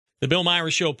The Bill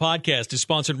Myers Show podcast is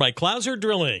sponsored by Clouser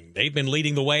Drilling. They've been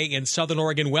leading the way in Southern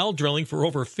Oregon well drilling for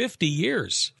over 50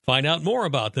 years. Find out more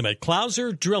about them at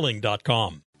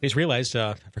clouserdrilling.com. I just realized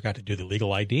I forgot to do the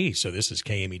legal ID. So this is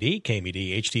KMED,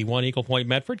 HD1 Eagle Point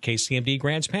Medford, KCMD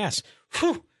Grants Pass.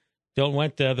 Whew. Don't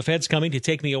want the feds coming to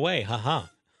take me away.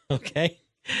 Ha-ha. Okay.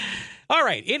 All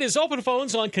right. It is open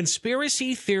phones on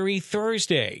Conspiracy Theory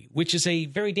Thursday, which is a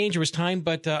very dangerous time,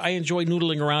 but I enjoy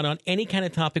noodling around on any kind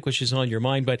of topic which is on your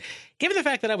mind. But given the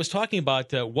fact that I was talking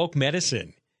about woke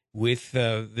medicine with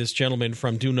this gentleman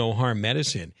from Do No Harm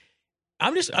Medicine,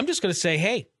 I'm just going to say,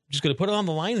 hey, just going to put it on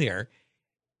the line there.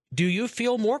 Do you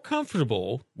feel more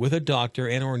comfortable with a doctor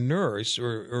and or nurse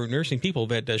or nursing people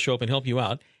that show up and help you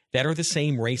out that are the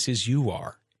same race as you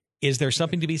are? Is there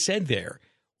something to be said there?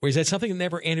 Or is that something that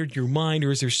never entered your mind, or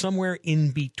is there somewhere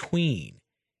in between?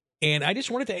 And I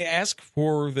just wanted to ask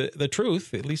for the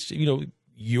truth, at least,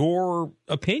 your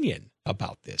opinion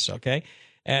about this, okay?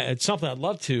 It's something I'd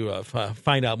love to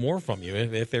find out more from you,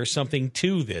 if there's something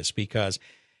to this, because,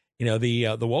 the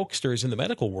wokesters in the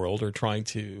medical world are trying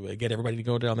to get everybody to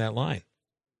go down that line.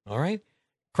 All right?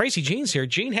 Crazy Gene's here.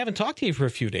 Gene, haven't talked to you for a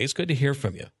few days. Good to hear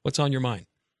from you. What's on your mind?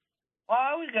 Well,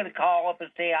 I was going to call up and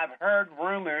say I've heard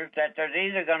rumors that there's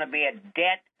either going to be a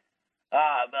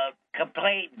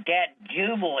complete debt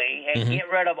jubilee and get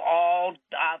rid of all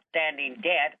outstanding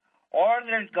debt, or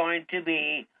there's going to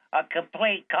be a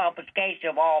complete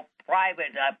confiscation of all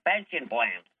private pension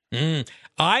plans.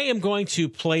 I am going to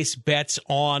place bets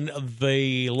on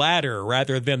the latter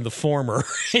rather than the former.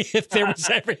 If there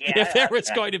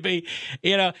was going to be,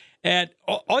 and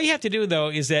all you have to do, though,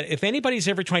 is that if anybody's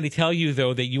ever trying to tell you,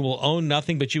 though, that you will own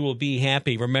nothing but you will be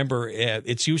happy, remember,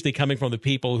 it's usually coming from the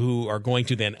people who are going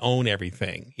to then own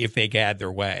everything if they get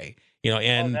their way.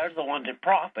 And there's the ones that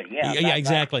profit. Yeah,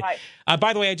 exactly. Right.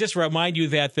 By the way, I just remind you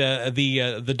that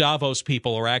the Davos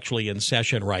people are actually in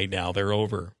session right now. They're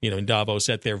over, in Davos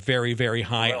at their very, very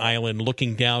high island,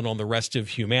 looking down on the rest of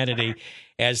humanity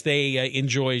as they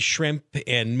enjoy shrimp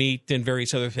and meat and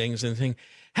various other things and think,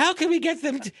 how can we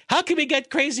get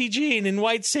Crazy Gene in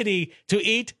White City to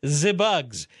eat the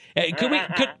bugs? Could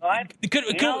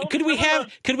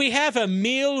we have a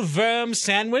meal worm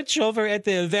sandwich over at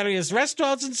the various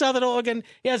restaurants in Southern Oregon?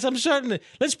 Yes, I'm certain.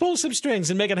 Let's pull some strings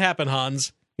and make it happen,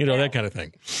 Hans. That kind of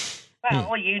thing.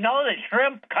 Well, the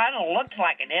shrimp kind of looks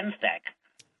like an insect.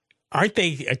 Aren't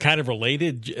they kind of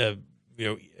related,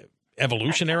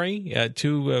 evolutionary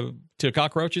to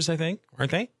cockroaches? I think,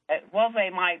 aren't they? Well, they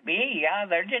might be. Yeah,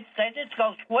 they just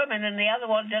go swimming, and the other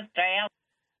one just stay out.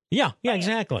 Yeah,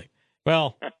 exactly.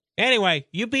 Well, anyway,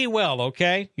 you be well,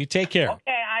 okay? You take care.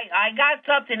 Okay, I got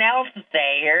something else to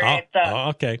say here.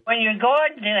 Okay. When you're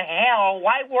going to hell,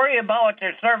 why worry about what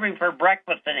they're serving for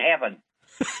breakfast in heaven?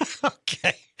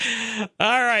 Okay.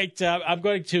 All right. I'm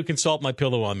going to consult my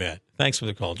pillow on that. Thanks for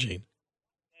the call, Gene.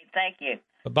 Thank you.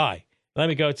 Bye-bye. Let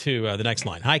me go to the next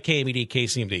line. Hi, KMED,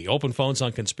 KCMD. Open phones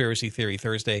on Conspiracy Theory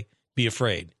Thursday. Be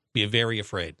afraid. Be very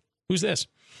afraid. Who's this?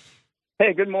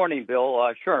 Hey, good morning, Bill.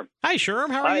 Sherm. Hi, Sherm.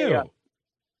 How are you?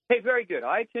 Hey, very good.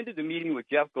 I attended the meeting with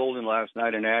Jeff Golden last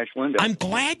night in Ashland. I'm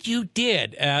glad you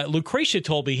did. Lucretia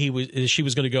told me she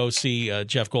was going to go see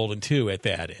Jeff Golden, too, at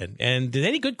that. And did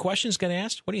any good questions get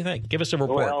asked? What do you think? Give us a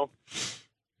report. Well,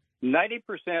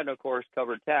 90%, of course,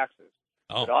 covered taxes.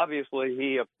 Oh. But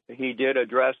obviously, he did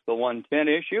address the 110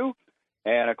 issue,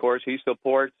 and of course, he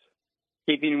supports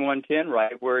keeping 110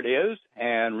 right where it is,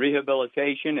 and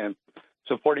rehabilitation and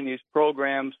supporting these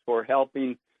programs for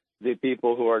helping the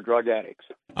people who are drug addicts.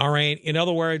 All right. In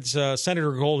other words,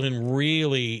 Senator Golden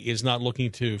really is not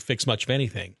looking to fix much of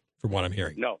anything, from what I'm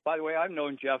hearing. No. By the way, I've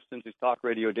known Jeff since his talk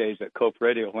radio days at Cope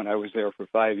Radio when I was there for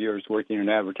 5 years working in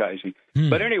advertising.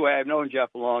 But anyway, I've known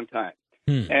Jeff a long time.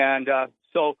 And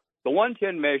so the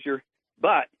 110 measure,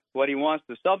 but what he wants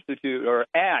to substitute or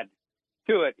add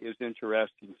to it is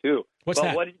interesting, too. What's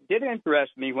that? What did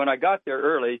interest me, when I got there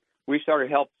early,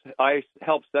 I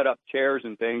helped set up chairs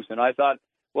and things, and I thought,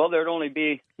 well, there'd only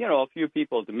be, a few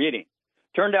people at the meeting.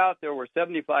 Turned out there were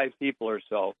 75 people or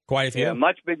so. Quite a few. Yeah,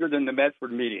 much bigger than the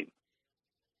Medford meeting.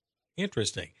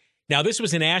 Interesting. Now, this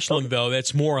was in Ashland, though.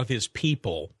 That's more of his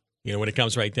people, when it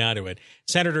comes right down to it.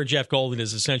 Senator Jeff Golden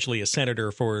is essentially a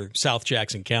senator for South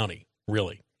Jackson County,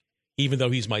 really, even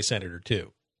though he's my senator,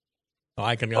 too.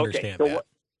 I can understand that.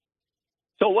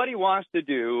 So what he wants to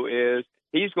do is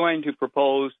he's going to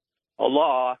propose a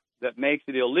law that makes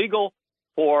it illegal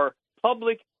for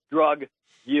public drug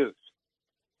use.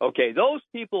 Okay, those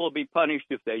people will be punished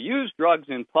if they use drugs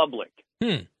in public.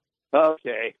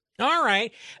 Okay. All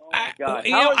right. God.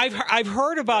 I've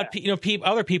heard about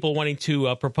other people wanting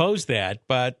to propose that,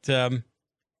 but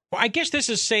Well, I guess this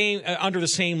is under the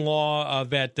same law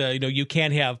that you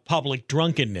can't have public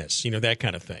drunkenness, that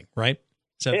kind of thing, right?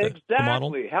 Is that Exactly. the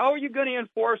model? How are you going to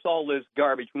enforce all this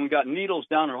garbage when we got needles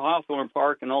down in Hawthorne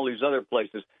Park and all these other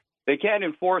places? They can't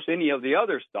enforce any of the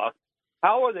other stuff.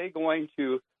 How are they going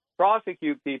to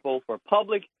prosecute people for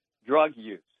public drug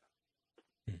use?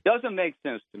 Doesn't make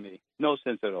sense to me. No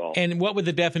sense at all. And what would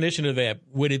the definition of that?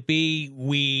 Would it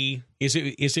be is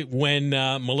it when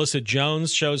Melissa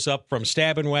Jones shows up from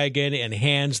Stabbing Wagon and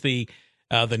hands the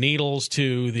needles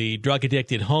to the drug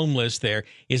addicted homeless there?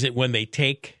 Is it when they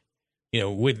take,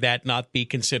 would that not be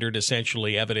considered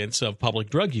essentially evidence of public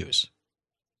drug use?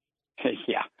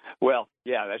 Yeah. Well,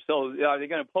 yeah. So are they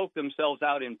going to poke themselves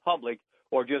out in public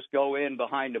or just go in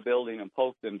behind a building and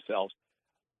poke themselves?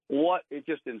 What? It's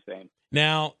just insane.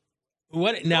 Now,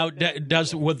 with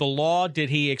the law, did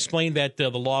he explain that the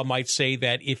law might say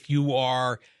that if you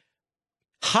are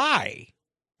high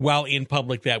while in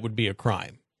public, that would be a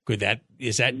crime? Did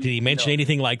he mention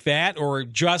anything like that, or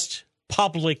just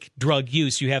public drug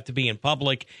use? You have to be in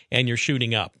public and you're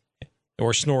shooting up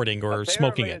or snorting or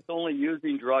smoking it. It's only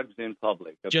using drugs in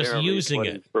public. Just using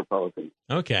it. Proposing.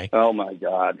 Okay. Oh, my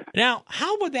God. Now,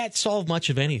 how would that solve much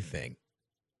of anything?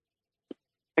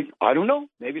 I don't know.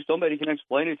 Maybe somebody can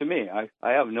explain it to me.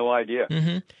 I have no idea.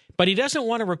 Mm-hmm. But he doesn't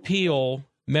want to repeal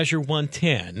Measure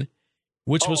 110,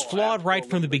 which was flawed right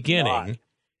from the beginning.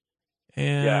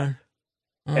 Yeah.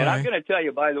 And right. I'm going to tell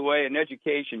you, by the way, in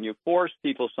education, you force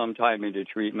people sometime into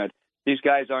treatment. These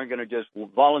guys aren't going to just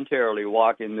voluntarily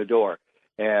walk in the door.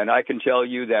 And I can tell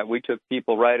you that we took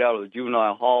people right out of the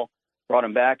juvenile hall, brought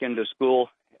them back into school.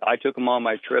 I took them on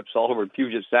my trips all over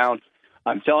Puget Sound.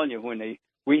 I'm telling you,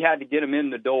 we had to get them in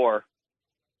the door,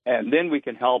 and then we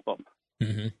can help them.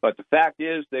 Mm-hmm. But the fact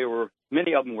is,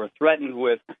 many of them were threatened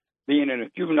with being in a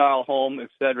juvenile home,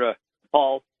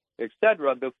 hall, et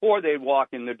cetera, before they walk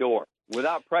in the door.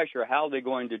 Without pressure, how are they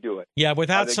going to do it? Yeah,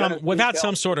 without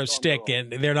some sort of stick,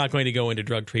 and they're not going to go into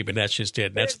drug treatment. That's just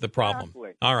it. That's the problem.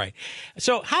 All right.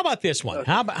 So how about this one?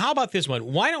 How about this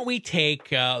one? Why don't we take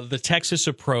the Texas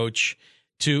approach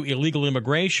to illegal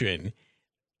immigration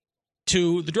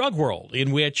to the drug world,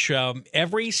 in which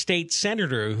every state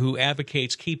senator who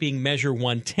advocates keeping Measure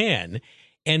 110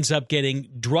 ends up getting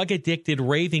drug-addicted,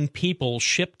 raving people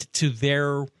shipped to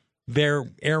their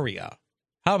area?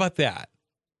 How about that?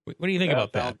 What do you think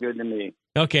about that? Sounds good to me.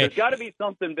 Okay. There's got to be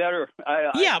something better.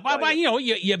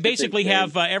 You basically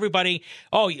have everybody,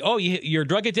 you're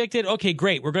drug addicted? Okay,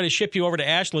 great. We're going to ship you over to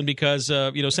Ashland because,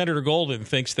 Senator Golden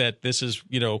thinks that this is,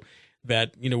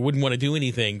 that, wouldn't want to do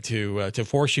anything to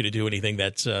force you to do anything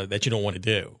that you don't want to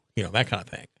do, that kind of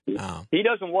thing. He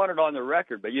doesn't want it on the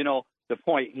record, but, the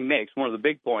point he makes, one of the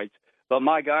big points. But,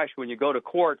 my gosh, when you go to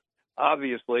court,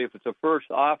 obviously, if it's a first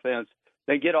offense,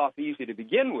 they get off easy to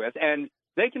begin with, and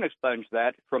they can expunge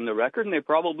that from the record, and they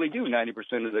probably do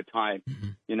 90% of the time,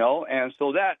 and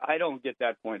so that I don't get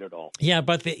that point at all. Yeah,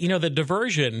 but the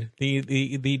diversion,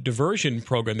 the diversion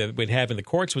program that we'd have in the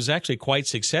courts was actually quite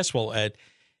successful at,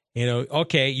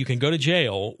 okay, you can go to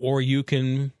jail, or you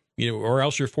can, or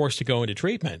else you're forced to go into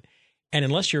treatment, and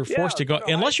unless you're forced to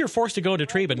go into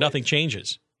treatment, nothing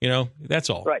changes. That's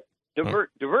all. Right.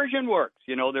 Diversion works.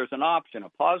 There's an option, a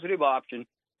positive option.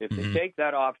 If they take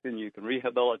that option, you can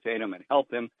rehabilitate them and help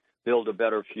them build a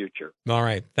better future. All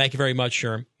right. Thank you very much,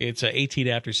 Sherm. It's 18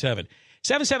 after 7.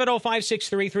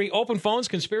 770-5633. Open phones,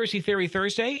 Conspiracy Theory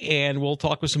Thursday, and we'll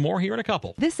talk with some more here in a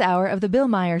couple. This hour of The Bill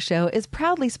Meyer Show is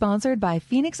proudly sponsored by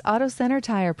Phoenix Auto Center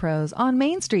Tire Pros on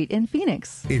Main Street in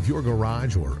Phoenix. If your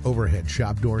garage or overhead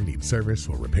shop door needs service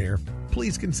or repair,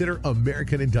 please consider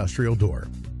American Industrial Door.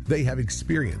 They have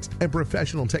experienced and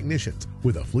professional technicians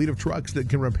with a fleet of trucks that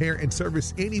can repair and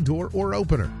service any door or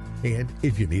opener. And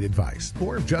if you need advice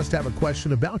or just have a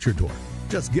question about your door,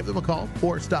 just give them a call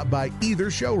or stop by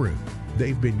either showroom.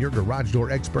 They've been your garage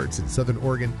door experts in Southern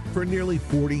Oregon for nearly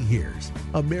 40 years.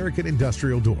 American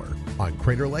Industrial Door on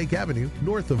Crater Lake Avenue,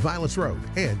 north of Vilas Road,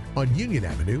 and on Union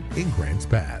Avenue in Grants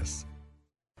Pass.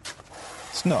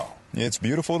 Snow. It's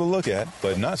beautiful to look at,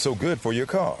 but not so good for your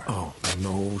car. Oh,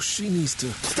 no, she needs to...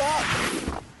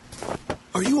 Stop!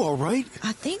 Are you all right?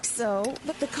 I think so,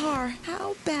 but the car,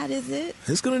 how bad is it?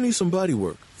 It's gonna need some body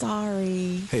work.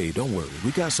 Sorry. Hey, don't worry,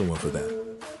 we got someone for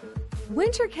that.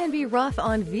 Winter can be rough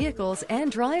on vehicles and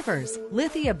drivers.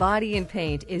 Lithia Body and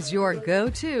Paint is your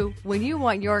go-to when you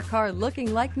want your car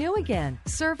looking like new again.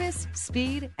 Service,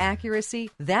 speed, accuracy,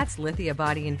 that's Lithia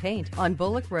Body and Paint on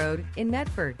Bullock Road in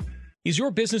Medford. Is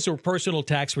your business or personal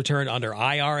tax return under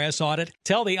IRS audit?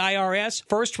 Tell the IRS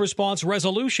First Response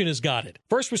Resolution has got it.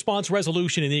 First Response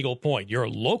Resolution in Eagle Point, your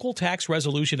local tax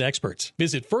resolution experts.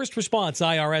 Visit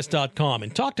firstresponseirs.com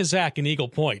and talk to Zach in Eagle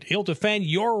Point. He'll defend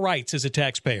your rights as a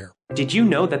taxpayer. Did you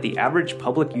know that the average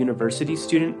public university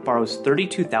student borrows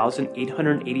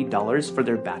 $32,880 for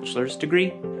their bachelor's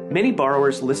degree? Many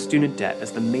borrowers list student debt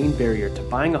as the main barrier to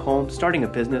buying a home, starting a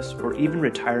business, or even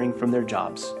retiring from their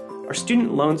jobs. Are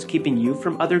student loans keeping you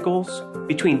from other goals?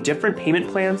 Between different payment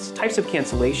plans, types of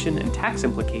cancellation, and tax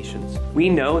implications, we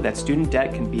know that student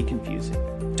debt can be confusing.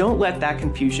 Don't let that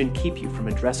confusion keep you from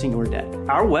addressing your debt.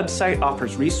 Our website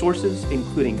offers resources,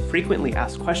 including frequently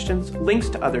asked questions, links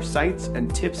to other sites,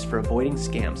 and tips for avoiding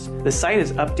scams. The site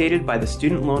is updated by the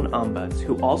Student Loan Ombuds,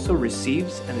 who also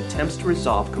receives and attempts to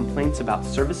resolve complaints about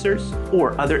servicers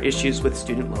or other issues with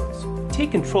student loans.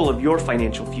 Take control of your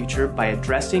financial future by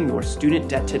addressing your student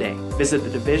debt today. Visit the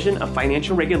Division of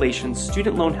Financial Regulations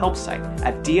Student Loan Help site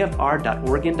at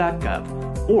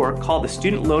dfr.oregon.gov or call the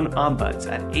Student Loan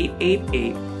Ombuds at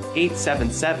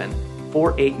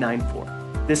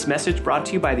 888-877-4894. This message brought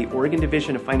to you by the Oregon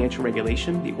Division of Financial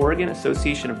Regulation, the Oregon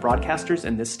Association of Broadcasters,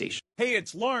 and this station. Hey,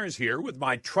 it's Lars here with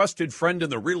my trusted friend in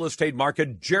the real estate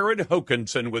market, Jared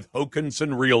Hokanson with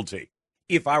Hokanson Realty.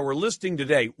 If I were listing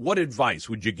today, what advice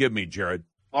would you give me, Jared?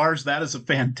 Lars, that is a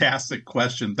fantastic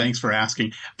question. Thanks for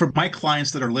asking. For my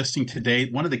clients that are listing today,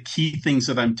 one of the key things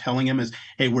that I'm telling them is,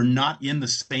 hey, we're not in the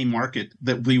same market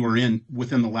that we were in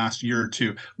within the last year or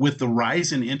two. With the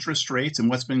rise in interest rates and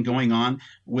what's been going on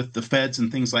with the feds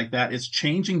and things like that, it's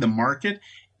changing the market.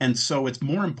 And so it's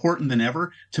more important than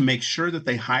ever to make sure that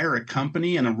they hire a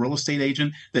company and a real estate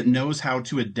agent that knows how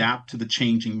to adapt to the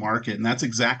changing market. And that's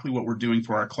exactly what we're doing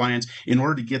for our clients in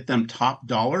order to get them top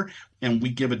dollar. And we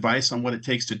give advice on what it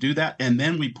takes to do that. And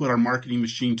then we put our marketing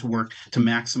machine to work to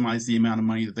maximize the amount of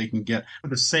money that they can get for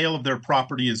the sale of their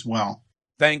property as well.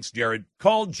 Thanks, Jared.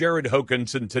 Call Jared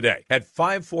Hokanson today at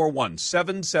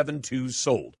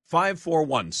 541-772-SOLD,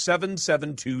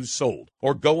 541-772-SOLD,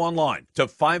 or go online to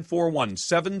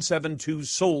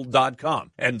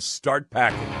 541-772-SOLD.com and start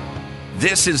packing.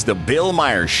 This is the Bill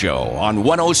Myers Show on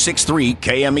 106.3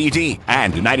 KMED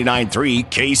and 99.3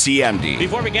 KCMD.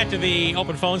 Before we get to the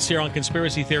open phones here on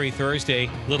Conspiracy Theory Thursday,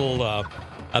 a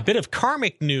bit of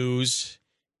karmic news.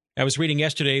 I was reading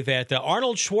yesterday that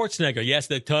Arnold Schwarzenegger, yes,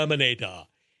 the Terminator,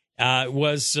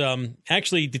 was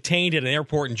actually detained at an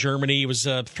airport in Germany. It was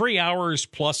 3 hours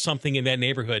plus something in that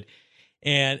neighborhood.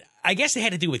 And I guess it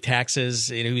had to do with taxes.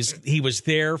 He was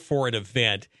there for an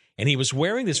event, and he was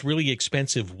wearing this really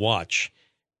expensive watch.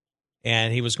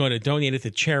 And he was going to donate it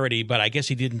to charity, but I guess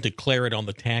he didn't declare it on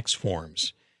the tax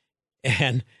forms.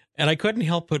 And I couldn't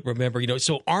help but remember,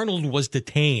 so Arnold was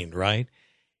detained, right?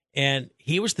 And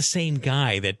he was the same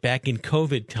guy that back in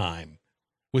COVID time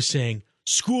was saying,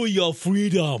 "Screw your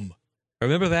freedom."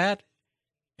 Remember that?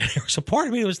 And there was a part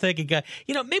of me that was thinking,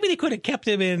 maybe they could have kept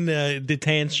him in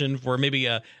detention for maybe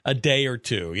a day or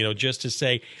two, just to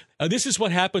say, this is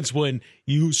what happens when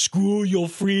you screw your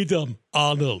freedom,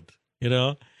 Arnold,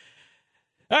 All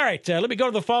right, let me go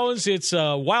to the phones. It's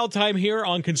wild time here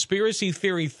on Conspiracy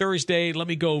Theory Thursday. Let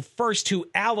me go first to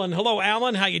Alan. Hello,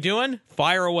 Alan. How you doing?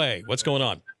 Fire away. What's going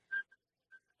on?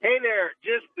 Hey there.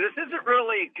 This isn't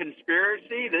really a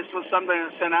conspiracy. This was something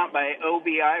that was sent out by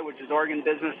OBI, which is Oregon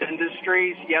Business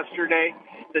Industries, yesterday,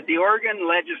 that the Oregon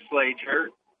legislature,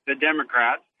 the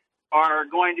Democrats, are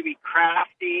going to be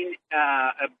crafting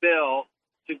a bill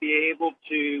to be able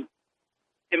to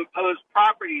impose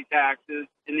property taxes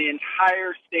in the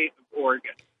entire state of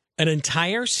Oregon. An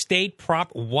entire state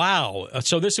Wow.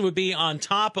 So this would be on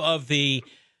top of the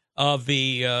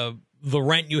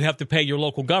rent you have to pay your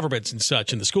local governments and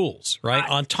such in the schools, right?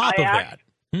 On top of that.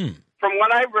 From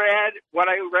what I read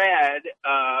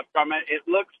from it, it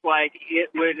looks like it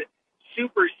would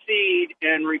supersede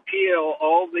and repeal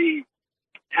all the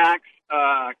tax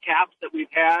caps that we've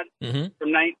had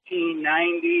from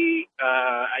 1990.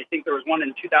 I think there was one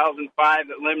in 2005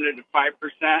 that limited to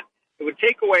 5%. It would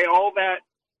take away all that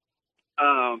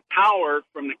power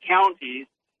from the counties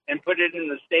and put it in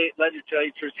the state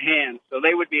legislature's hands. So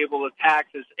they would be able to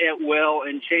tax us at will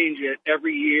and change it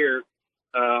every year.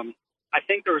 I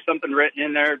think there was something written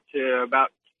in there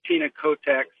about Tina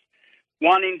Kotek's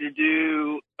wanting to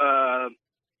do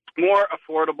more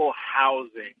affordable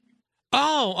housing.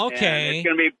 Oh, okay. It's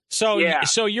going to be,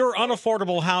 so your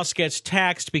unaffordable house gets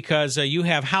taxed because you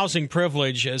have housing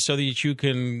privilege so that you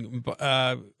can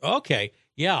okay.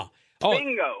 Yeah.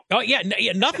 Bingo. Oh, yeah,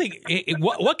 nothing.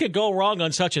 What could go wrong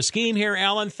on such a scheme here,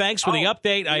 Alan? Thanks for the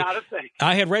update. Not a thing.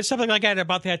 I had read something like that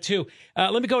about that, too.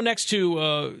 Let me go next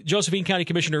to Josephine County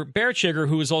Commissioner Bertschiger,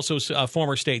 who is also a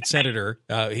former state senator.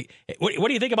 What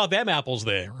do you think about them apples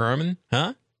there, Herman?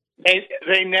 Huh?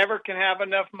 They never can have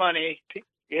enough money.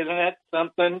 Isn't that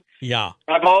something? Yeah.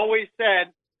 I've always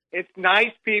said it's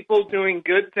nice people doing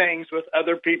good things with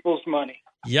other people's money.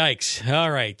 Yikes. All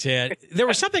right. There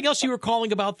was something else you were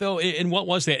calling about, though, and what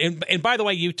was that? And by the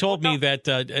way, you told me that,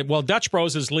 Dutch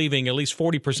Bros is leaving, at least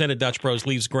 40% of Dutch Bros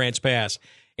leaves Grants Pass,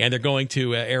 and they're going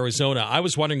to Arizona. I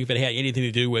was wondering if it had anything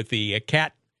to do with the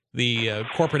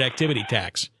corporate activity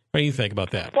tax. What do you think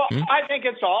about that? Well, I think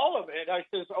it's all of it.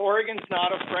 Because Oregon's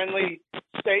not a friendly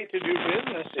state to do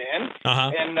business in,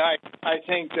 and I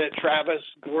think that Travis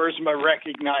Boersma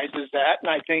recognizes that, and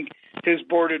I think his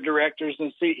board of directors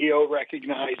and CEO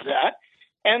recognize that.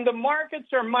 And the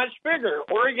markets are much bigger.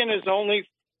 Oregon is only,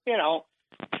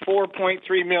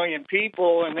 4.3 million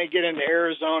people, and they get into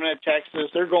Arizona, Texas.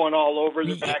 They're going all over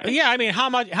the back. Yeah, I mean, how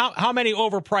many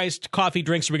overpriced coffee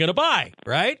drinks are we going to buy,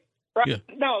 right? Right. Yeah.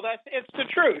 No, it's the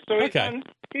truth. So it's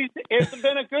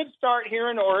been a good start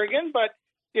here in Oregon, but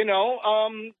the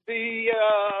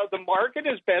market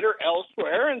is better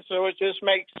elsewhere, and so it just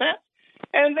makes sense.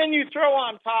 And then you throw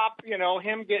on top,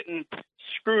 him getting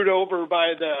screwed over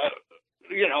by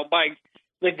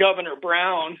the Governor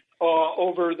Brown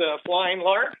over the Flying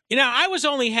Lark. I was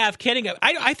only half kidding.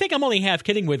 I think I'm only half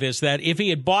kidding with this, that if he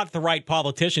had bought the right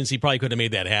politicians, he probably could have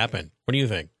made that happen. What do you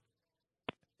think?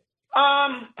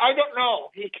 I don't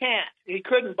know. He can't. He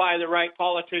couldn't buy the right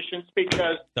politicians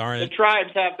because the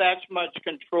tribes have that much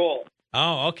control.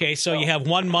 Oh, okay. So you have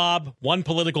one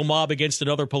political mob against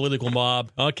another political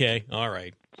mob. Okay, all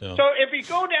right. So if you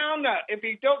go down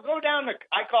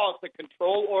I call it the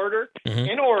control order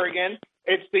in Oregon.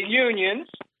 It's the unions.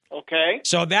 Okay.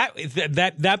 So that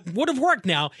would have worked.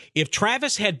 Now, if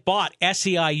Travis had bought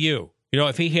SEIU,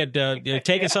 if he had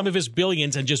taken some of his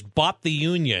billions and just bought the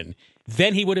union,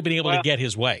 then he would have been able to get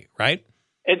his way, right?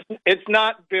 It's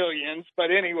not billions,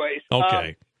 but anyways.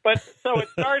 Okay. But so it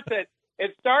starts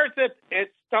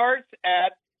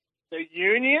at the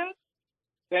unions,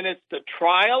 then it's the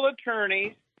trial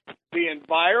attorneys, the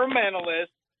environmentalists,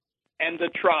 and the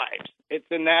tribes. It's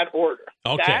in that order.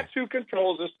 Okay. That's who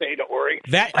controls the state of Oregon.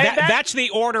 That's the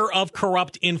order of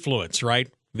corrupt influence, right?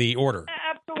 The order.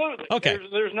 Absolutely. Okay.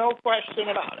 There's no question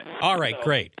about it. All right,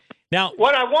 great. Now,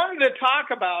 what I wanted to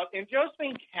talk about in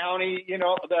Josephine County,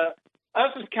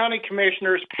 us as county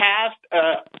commissioners passed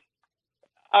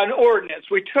an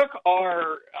ordinance. We took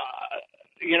our,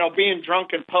 being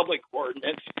drunk in public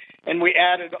ordinance, and we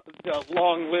added a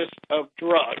long list of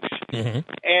drugs.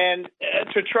 And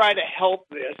to try to help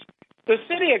this, the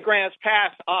city of Grants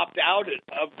Pass opted out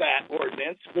of that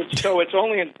ordinance, so it's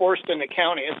only enforced in the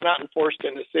county. It's not enforced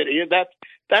in the city.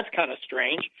 That's kind of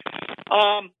strange.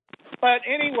 But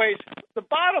anyways, the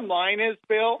bottom line is,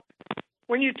 Bill,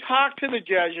 when you talk to the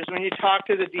judges, when you talk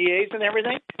to the DAs and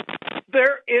everything,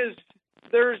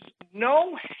 there's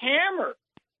no hammer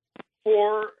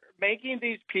for making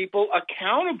these people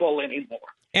accountable anymore.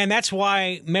 And that's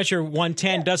why Measure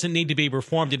 110 doesn't need to be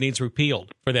reformed. It needs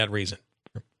repealed for that reason.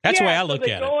 That's the way I look at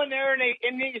it. They go in there and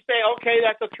you say, okay,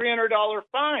 that's a $300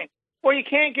 fine. Well, you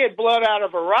can't get blood out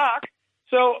of a rock.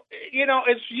 So,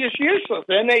 it's just useless.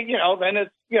 Then then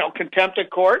it's, contempt of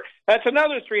court. That's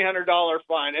another $300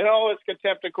 fine. And it's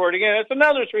contempt of court again. It's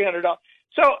another $300.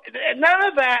 So none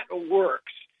of that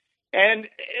works. And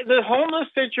the homeless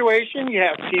situation, you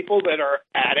have people that are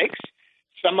addicts.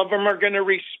 Some of them are going to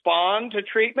respond to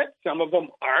treatment. Some of them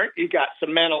aren't. You got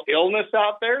some mental illness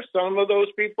out there. Some of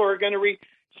those people are going to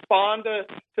respond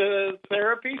to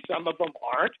therapy. Some of them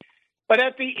aren't. But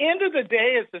at the end of the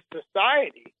day, as a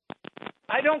society,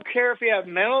 I don't care if you have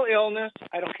mental illness.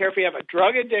 I don't care if you have a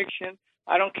drug addiction.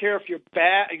 I don't care if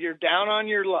you're down on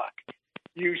your luck.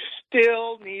 You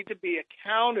still need to be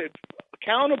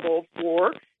accountable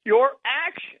for your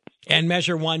actions. And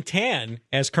Measure 110,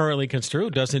 as currently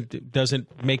construed,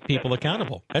 doesn't make people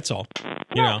accountable. That's all.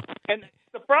 And that's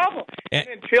the problem. And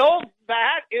until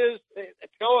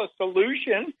a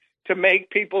solution to make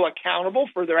people accountable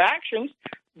for their actions,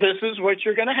 this is what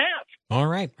you're going to have. All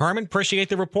right. Herman, appreciate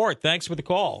the report. Thanks for the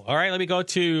call. All right, let me go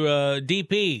to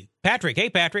DP. Patrick. Hey,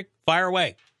 Patrick. Fire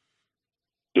away.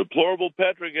 Deplorable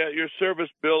Patrick at your service,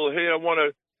 Bill. Hey, I want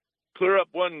to clear up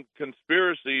one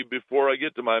conspiracy before I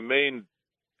get to my main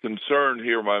concern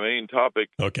here, my main topic.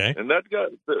 Okay. And that guy,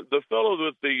 the fellow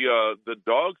with the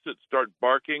dogs that start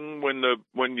barking when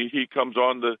he comes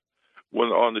on the when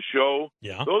on the show.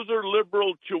 Yeah. Those are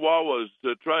liberal chihuahuas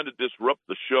trying to disrupt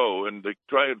the show, and they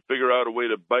try and figure out a way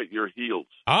to bite your heels.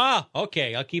 Ah,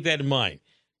 okay. I'll keep that in mind.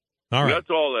 All right. That's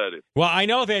all that is. Well, I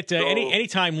know that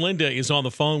anytime Linda is on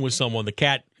the phone with someone, the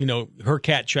cat, her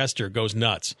cat Chester goes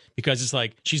nuts because it's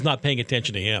like she's not paying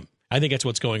attention to him. I think that's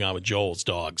what's going on with Joel's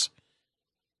dogs.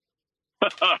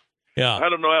 Yeah. I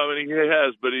don't know how many he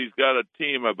has, but he's got a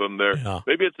team of them there. Yeah.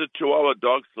 Maybe it's a Chihuahua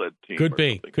dog sled team. Could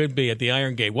be at the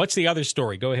Iron Gate. What's the other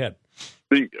story? Go ahead.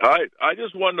 I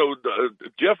just want to know,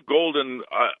 Jeff Golden,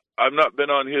 I've not been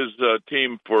on his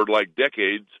team for like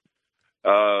decades.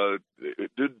 Do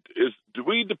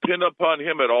we depend upon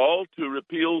him at all to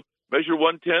repeal Measure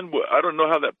 110? I don't know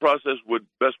how that process would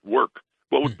best work.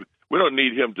 We don't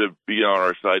need him to be on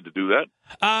our side to do that.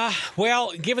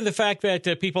 Well, given the fact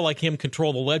that people like him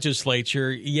control the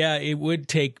legislature, yeah, it would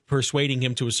take persuading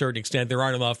him to a certain extent. There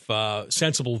aren't enough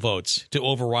sensible votes to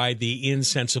override the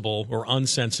insensible or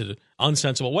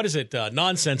unsensible. What is it?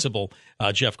 Nonsensible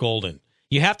Jeff Golden.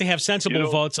 You have to have sensible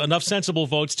votes, enough sensible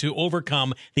votes to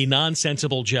overcome the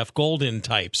nonsensible Jeff Golden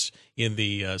types in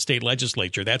the state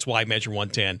legislature. That's why Measure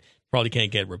 110 probably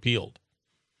can't get repealed.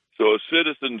 So a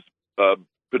citizen's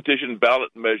petition ballot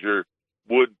measure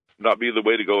would not be the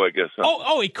way to go, I guess. Huh?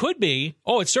 Oh, it could be.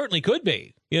 Oh, it certainly could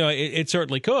be. It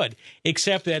certainly could,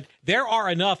 except that there are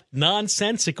enough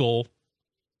nonsensical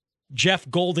Jeff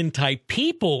Golden type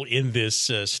people in this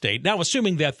state. Now,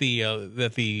 assuming that the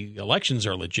elections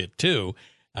are legit too.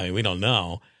 I mean, we don't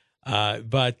know,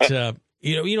 but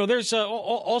there's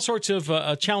all sorts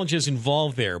of challenges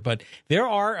involved there. But there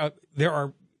are,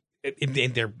 and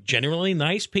they're generally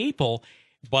nice people,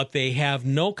 but they have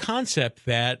no concept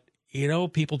that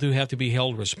people do have to be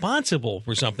held responsible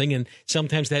for something, and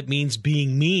sometimes that means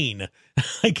being mean,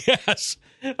 I guess.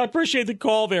 I appreciate the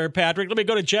call there, Patrick. Let me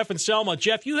go to Jeff and Selma.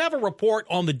 Jeff, you have a report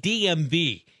on the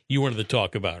DMV you wanted to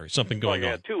talk about, or something going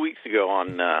on. 2 weeks ago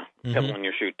on Devil in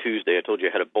Your Shoe Tuesday, I told you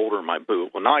I had a boulder in my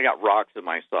boot. Well, now I got rocks in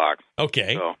my socks.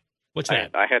 Okay. So what's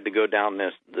that? I had to go down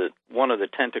one of the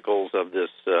tentacles of this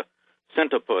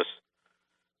centipus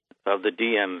of the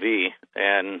DMV.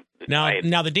 And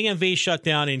now the DMV shut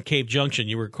down in Cape Junction.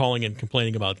 You were calling and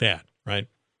complaining about that, right?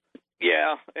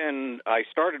 Yeah, and I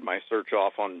started my search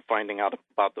off on finding out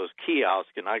about those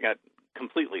kiosks, and I got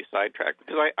completely sidetracked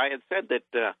because I had said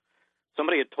that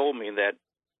somebody had told me that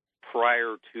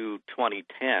prior to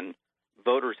 2010,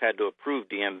 voters had to approve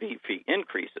DMV fee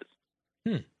increases.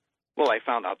 Well, I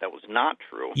found out that was not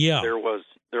true. Yeah. There was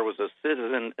a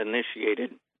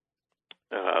citizen-initiated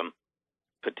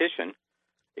petition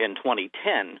in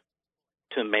 2010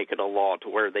 to make it a law to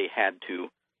where they had to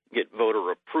get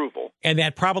voter approval. And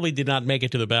that probably did not make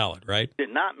it to the ballot, right?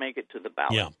 Did not make it to the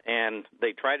ballot. Yeah. And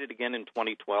they tried it again in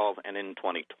 2012 and in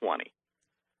 2020.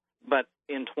 But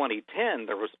in 2010,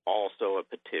 there was also a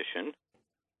petition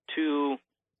to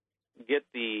get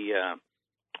the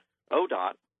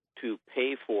ODOT to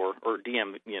pay for, or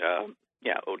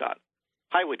ODOT,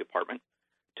 Highway Department,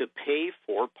 to pay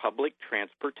for public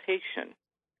transportation.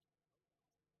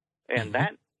 And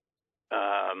that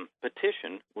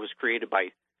petition was created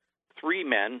by three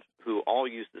men who all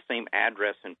used the same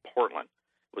address in Portland.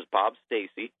 It was Bob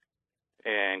Stacy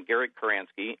and Garrett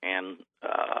Karansky and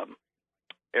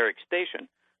Eric Station.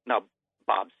 Now,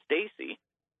 Bob Stacy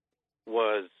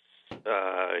was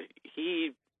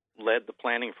he led the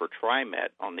planning for TriMet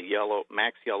on the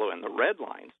Max Yellow and the Red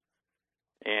lines,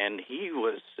 and he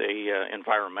was a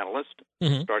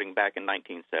environmentalist starting back in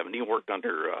 1970. Worked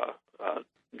under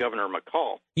Governor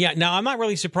McCall. Yeah. Now, I'm not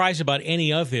really surprised about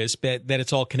any of this, but that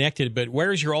it's all connected. But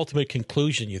where is your ultimate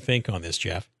conclusion, you think, on this,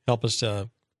 Jeff? Help us, draw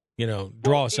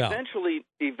us out.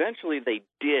 Eventually, they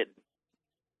did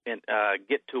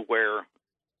get to where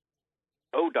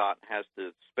ODOT has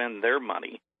to spend their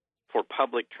money for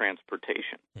public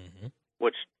transportation,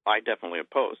 which I definitely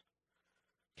oppose.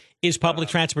 Is public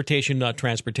transportation not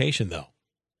transportation, though?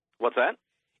 What's that?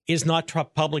 Is not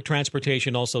public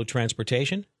transportation also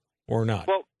transportation, or not?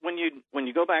 Well, when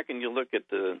you go back and you look at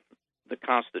the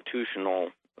constitutional,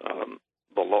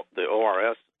 the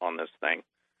ORS on this thing,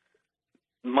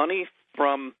 money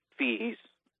from fees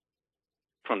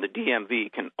from the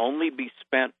DMV can only be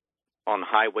spent on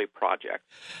highway projects.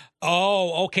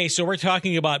 Oh, okay. So we're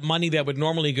talking about money that would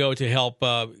normally go to help.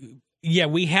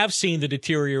 We have seen the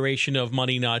deterioration of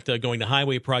money not going to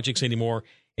highway projects anymore.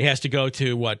 It has to go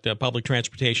to public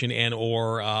transportation and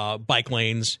or bike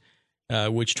lanes,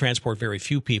 which transport very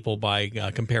few people by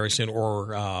comparison,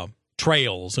 or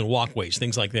trails and walkways,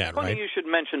 things like that. Funny right? You should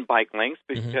mention bike lanes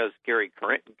because Garrett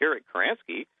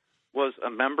Karansky was a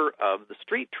member of the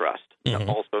Street Trust,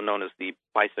 also known as the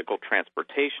Bicycle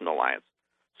Transportation Alliance.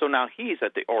 So now he's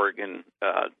at the Oregon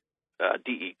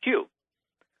DEQ.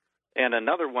 And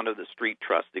another one of the street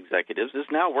trust executives is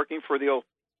now working for the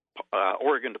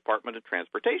Oregon Department of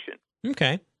Transportation.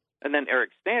 Okay. And then Eric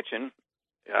Stanchion,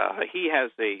 he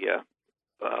has a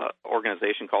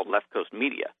organization called Left Coast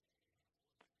Media.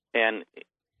 And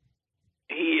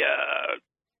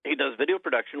he does video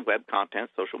production, web content,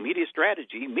 social media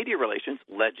strategy, media relations,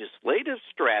 legislative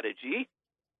strategy,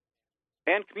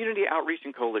 and community outreach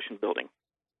and coalition building.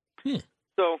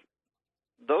 So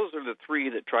those are the three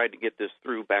that tried to get this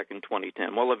through back in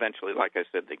 2010. Well, eventually, like I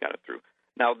said, they got it through.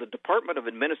 Now, the Department of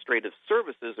Administrative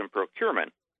Services and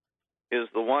Procurement is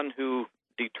the one who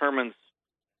determines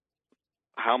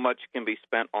how much can be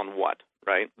spent on what,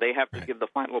 right? They have to give the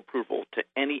final approval to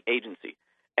any agency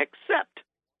except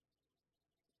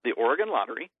the Oregon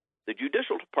Lottery, the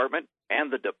Judicial Department,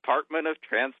 and the Department of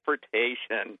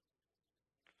Transportation.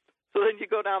 So then you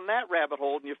go down that rabbit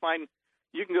hole and you find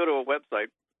you can go to a website.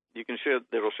 You can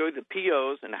it'll show you the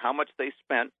POs and how much they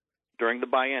spent during the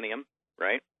biennium,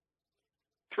 right?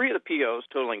 3 of the POs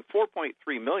totaling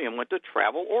 $4.3 million went to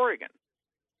Travel Oregon,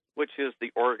 which is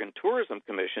the Oregon Tourism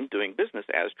Commission doing business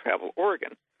as Travel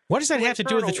Oregon. What does that have to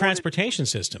do with the transportation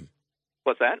system?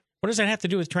 What's that? What does that have to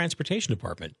do with the transportation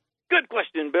department? Good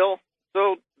question, Bill.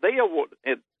 So they awarded,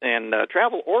 and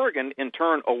Travel Oregon in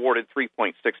turn awarded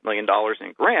 $3.6 million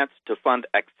in grants to fund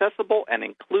accessible and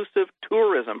inclusive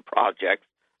tourism projects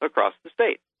across the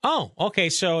state. Oh, okay.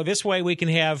 So this way we can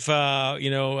have,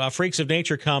 freaks of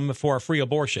nature come for a free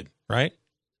abortion, right?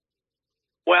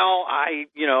 Well, I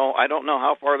don't know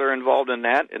how far they're involved in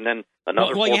that. And then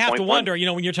another. Well, you have to wonder,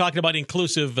 when you're talking about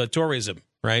inclusive tourism,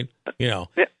 right? Yeah.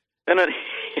 And then,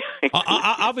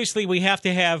 obviously, we have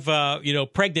to have,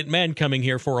 pregnant men coming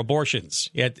here for abortions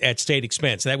at state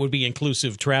expense. That would be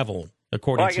inclusive travel,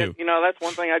 according to. That's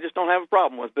one thing I just don't have a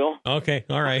problem with, Bill. Okay,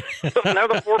 all right. So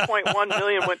another $4.1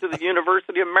 million went to the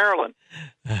University of Maryland.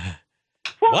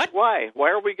 What? Why?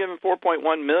 Why are we giving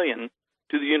 $4.1 million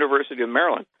to the University of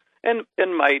Maryland? And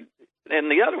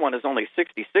the other one is only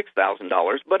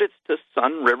 $66,000, but it's to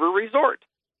Sun River Resort.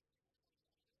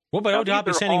 What about ODOT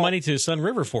is sending money to Sun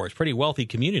River for? It's a pretty wealthy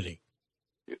community.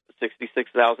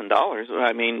 $66,000.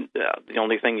 I mean, the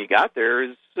only thing you got there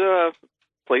is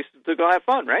places to go have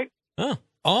fun, right?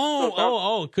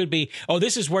 Oh, it could be. Oh,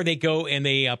 this is where they go and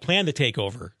they plan the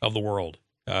takeover of the world.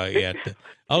 Okay.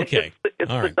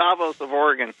 It's the Davos of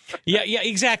Oregon. yeah,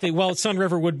 exactly. Well, Sun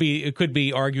River could be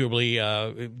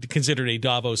arguably considered a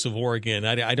Davos of Oregon.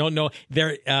 I don't know.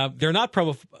 They're not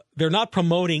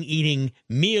promoting eating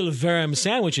mealworm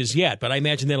sandwiches yet, but I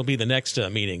imagine that'll be the next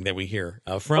meeting that we hear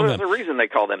from them. There's a reason they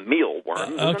call them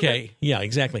mealworms. Okay. Yeah,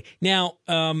 exactly. Now,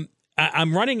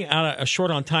 I'm running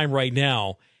short on time right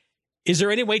now. Is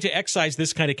there any way to excise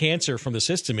this kind of cancer from the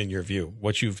system, in your view,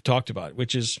 what you've talked about,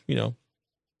 which is, in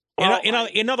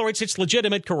other words, it's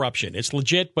legitimate corruption. It's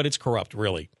legit, but it's corrupt,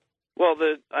 really. Well,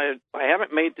 I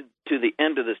haven't made to the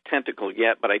end of this tentacle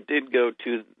yet, but I did go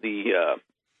to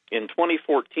in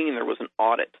 2014, there was an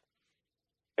audit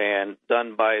and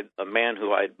done by a man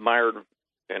who I admired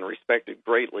and respected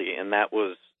greatly, and that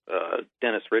was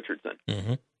Dennis Richardson,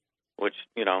 which,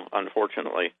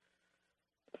 unfortunately,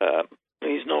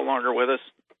 he's no longer with us.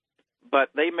 But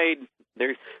they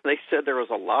said there was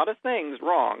a lot of things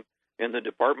wrong in the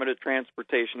Department of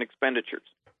Transportation expenditures,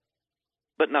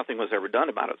 but nothing was ever done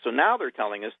about it. So now they're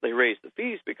telling us they raised the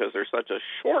fees because there's such a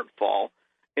shortfall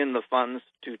in the funds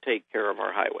to take care of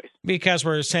our highways. Because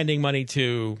we're sending money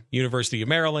to University of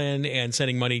Maryland and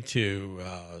sending money to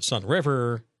Sun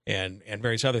River and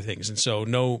various other things. And so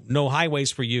no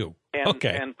highways for you.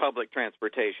 And public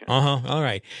transportation. All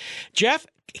right. Jeff,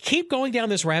 keep going down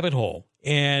this rabbit hole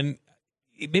and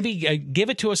maybe give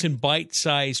it to us in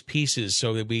bite-sized pieces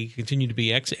so that we continue to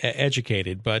be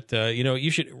educated. But,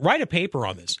 you should write a paper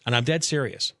on this, and I'm dead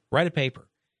serious. Write a paper.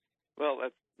 Well,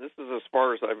 this is as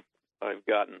far as I've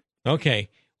gotten. Okay.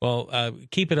 Well,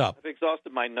 keep it up. I've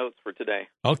exhausted my notes for today.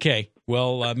 Okay.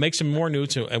 Well, make some more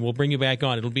notes, and we'll bring you back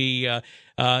on. It'll be,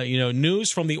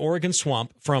 news from the Oregon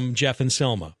swamp from Jeff and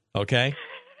Selma. Okay?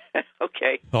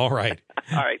 Okay. All right.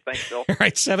 All right. Thanks, Bill. All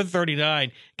right.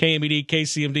 7:39, KMED,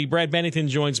 KCMD. Brad Bennington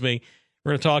joins me.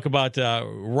 We're going to talk about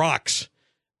rocks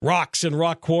and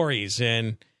rock quarries.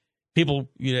 And people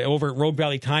over at Rogue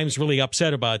Valley Times really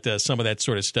upset about some of that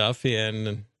sort of stuff.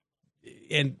 And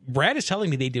Brad is telling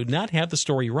me they do not have the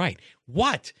story right.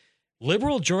 What?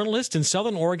 Liberal journalists in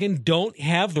Southern Oregon don't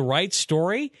have the right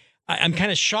story? I'm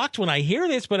kind of shocked when I hear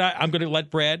this, but I'm going to let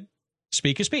Brad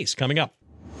speak his piece. Coming up.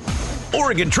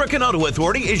 Oregon Truck and Auto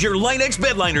Authority is your Line-X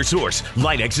bed liner source.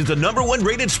 Line-X is the #1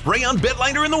 rated spray-on bed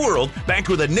liner in the world, backed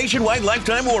with a nationwide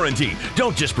lifetime warranty.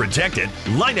 Don't just protect it,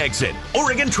 Line-X it.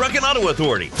 Oregon Truck and Auto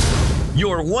Authority,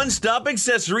 your one-stop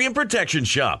accessory and protection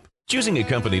shop. Choosing a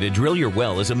company to drill your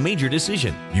well is a major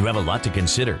decision. You have a lot to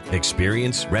consider: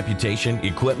 experience, reputation,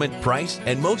 equipment, price,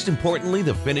 and most importantly,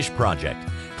 the finished project.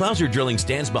 Clouser Drilling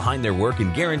stands behind their work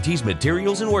and guarantees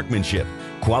materials and workmanship.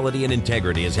 Quality and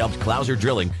integrity has helped Clouser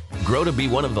Drilling grow to be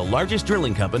one of the largest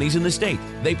drilling companies in the state.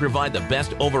 They provide the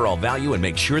best overall value and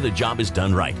make sure the job is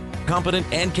done right. Competent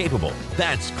and capable.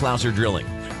 That's Clouser Drilling.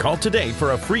 Call today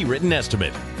for a free written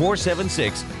estimate.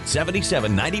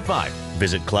 476-7795.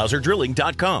 Visit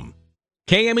ClouserDrilling.com.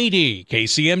 KMED,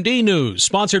 KCMD News,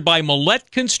 sponsored by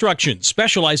Millette Construction,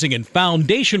 specializing in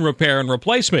foundation repair and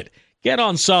replacement. Get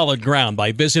on solid ground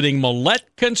by visiting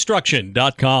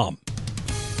MilletteConstruction.com.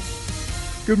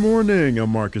 Good morning.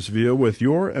 I'm Marcus Villa with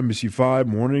your NBC5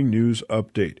 Morning News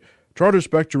Update. Charter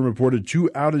Spectrum reported 2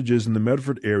 outages in the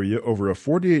Medford area over a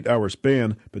 48-hour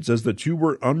span, but says the 2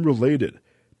 were unrelated.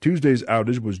 Tuesday's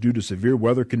outage was due to severe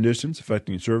weather conditions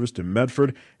affecting service to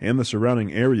Medford and the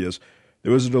surrounding areas.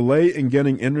 There was a delay in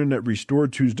getting internet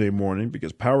restored Tuesday morning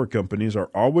because power companies are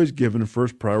always given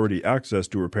first priority access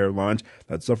to repair lines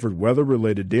that suffered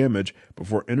weather-related damage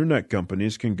before internet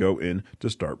companies can go in to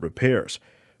start repairs.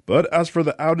 But as for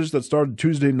the outage that started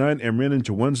Tuesday night and ran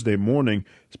into Wednesday morning,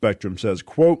 Spectrum says,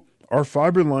 quote, "Our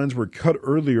fiber lines were cut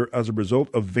earlier as a result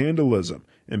of vandalism,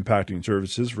 impacting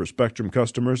services for Spectrum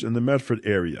customers in the Medford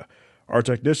area. Our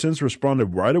technicians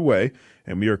responded right away,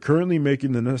 and we are currently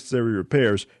making the necessary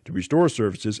repairs to restore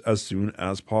services as soon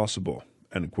as possible."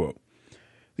 End quote.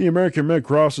 The American Red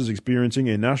Cross is experiencing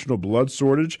a national blood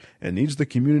shortage and needs the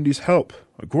community's help.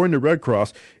 According to Red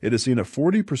Cross, it has seen a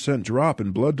 40% drop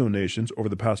in blood donations over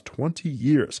the past 20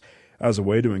 years. As a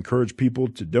way to encourage people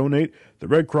to donate, the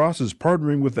Red Cross is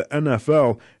partnering with the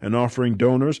NFL and offering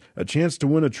donors a chance to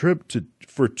win a trip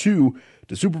for 2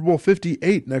 to Super Bowl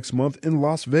 58 next month in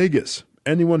Las Vegas.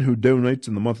 Anyone who donates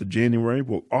in the month of January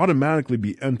will automatically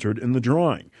be entered in the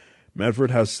drawing.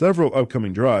 Medford has several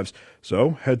upcoming drives,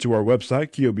 so head to our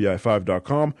website,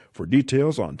 KOBI5.com, for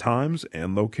details on times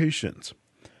and locations.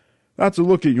 That's a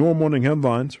look at your morning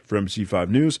headlines. For MC5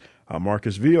 News, I'm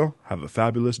Marcus Veal. Have a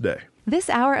fabulous day. This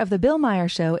hour of the Bill Meyer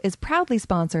Show is proudly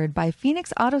sponsored by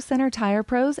Phoenix Auto Center Tire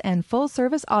Pros and Full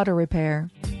Service Auto Repair.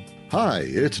 Hi,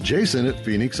 it's Jason at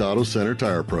Phoenix Auto Center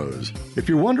Tire Pros. If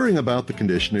you're wondering about the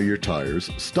condition of your tires,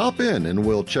 stop in and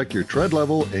we'll check your tread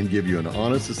level and give you an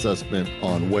honest assessment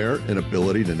on wear and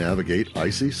ability to navigate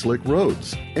icy, slick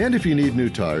roads. And if you need new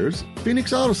tires,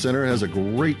 Phoenix Auto Center has a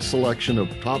great selection of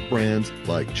top brands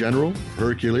like General,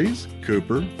 Hercules,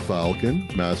 Cooper, Falcon,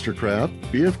 Mastercraft,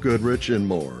 BF Goodrich, and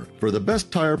more. For the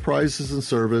best tire prices and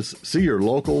service, see your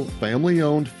local,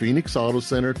 family-owned Phoenix Auto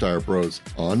Center Tire Pros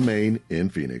on Main in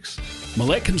Phoenix.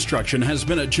 Millette Construction has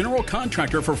been a general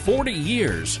contractor for 40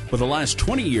 years. For the last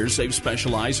 20 years, they've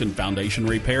specialized in foundation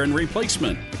repair and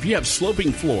replacement. If you have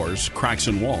sloping floors, cracks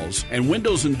in walls, and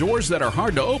windows and doors that are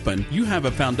hard to open, you have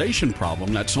a foundation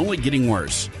problem that's only getting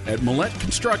worse. At Millette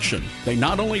Construction, they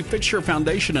not only fix your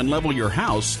foundation and level your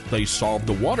house, they solve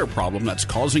the water problem that's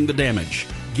causing the damage.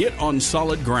 Get on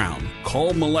solid ground.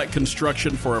 Call Millette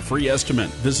Construction for a free estimate.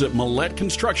 Visit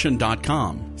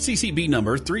MilletteConstruction.com. CCB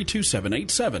number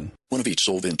 32787. One of each.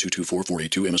 Sold VIN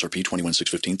 224482. MSRP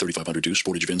 21615. 3500 due.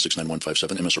 Sportage VIN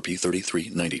 69157. MSRP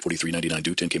 3390. 4399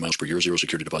 due. 10K miles per year. Zero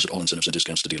security deposit. All incentives and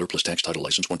discounts to dealer plus tax, title,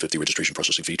 license. 150 registration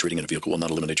processing fee. Trading in a vehicle will not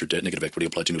eliminate your debt. Negative equity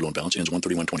applied to new loan balance. Ends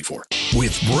 13124.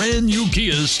 With brand new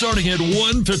Kias starting at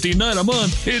 $159 a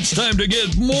month, it's time to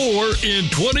get more in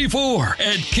 24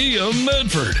 at Kia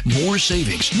Medford. More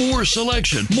savings, more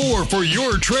selection, more for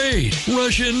your trade.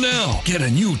 Rush in now. Get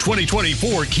a new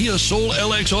 2024 Kia Soul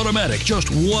LX Automatic, just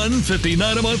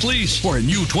 $159 a month lease. Or a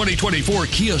new 2024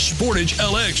 Kia Sportage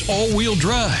LX all-wheel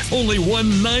drive, only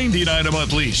 $199 a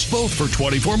month lease. Both for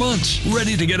 24 months.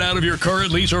 Ready to get out of your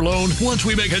current lease or loan? Once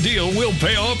we make a deal, we'll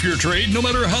pay off your trade no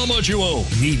matter how much you owe.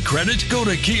 Need credit? Go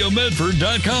to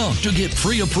KiaMedford.com to get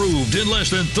pre-approved in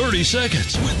less than 30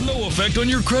 seconds with no effect on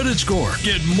your credit score.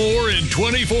 Get more in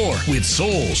 24 with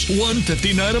Souls,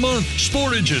 $159 a month.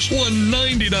 Sportages,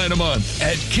 $199 a month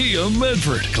at Kia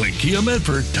Medford. Click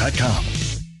KiaMedford.com.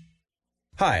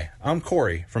 Hi, I'm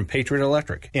Corey from Patriot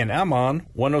Electric, and I'm on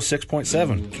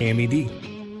 106.7 KMED.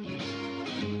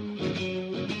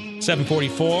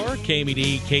 744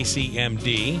 KMED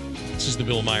KCMD. This is the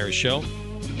Bill Myers Show.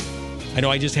 I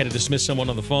know I just had to dismiss someone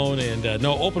on the phone, and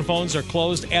no, open phones are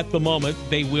closed at the moment.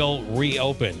 They will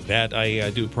reopen. That I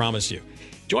do promise you.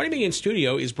 Joining me in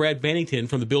studio is Brad Bennington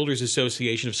from the Builders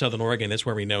Association of Southern Oregon. That's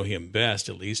where we know him best,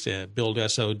 at least, at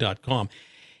buildso.com.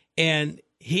 And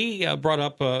he brought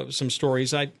up some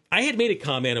stories. I had made a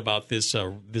comment about this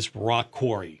rock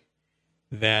quarry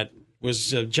that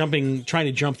was trying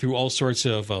to jump through all sorts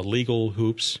of legal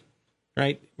hoops,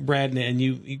 right, Brad? And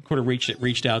you sort of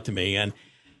reached out to me, and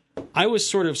I was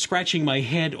sort of scratching my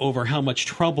head over how much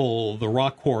trouble the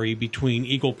rock quarry between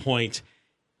Eagle Point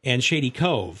and Shady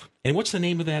Cove. And what's the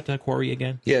name of that quarry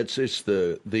again? Yeah, it's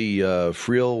the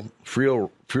Friel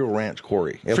Ranch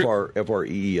Quarry.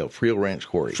 F-R-E-E-L, Friel Ranch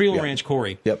Quarry. Friel Ranch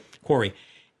Quarry. Yep. Quarry.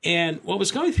 And what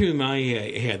was going through my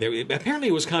head, apparently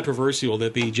it was controversial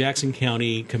that the Jackson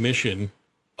County Commission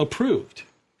approved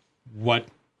what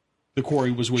the quarry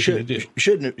was wishing to do.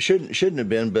 Shouldn't have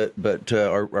been, but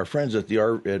our friends at the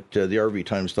RV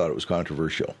Times thought it was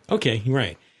controversial. Okay,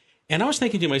 right. And I was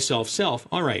thinking to myself,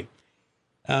 all right,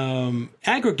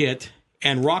 aggregate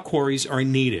and rock quarries are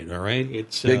needed. All right,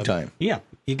 it's big time. Yeah,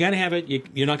 you got to have it.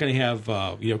 You're not going to have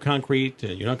concrete.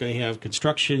 You're not going to have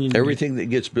construction. Everything that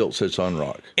gets built sits on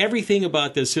rock. Everything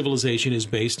about the civilization is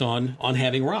based on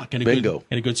having rock and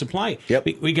a good supply. Yep.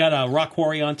 We got a rock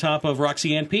quarry on top of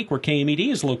Roxy Ann Peak where KMED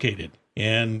is located,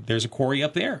 and there's a quarry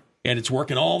up there, and it's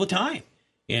working all the time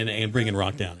and bringing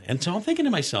rock down. And so I'm thinking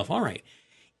to myself, all right,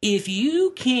 if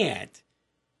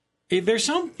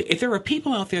there are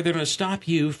people out there that are going to stop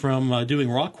you from doing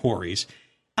rock quarries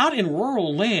out in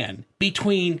rural land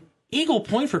between Eagle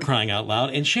Point, for crying out loud,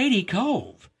 and Shady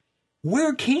Cove,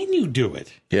 where can you do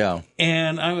it? Yeah.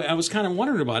 And I was kind of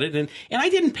wondering about it, and I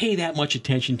didn't pay that much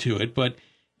attention to it, but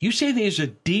you say there's a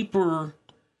deeper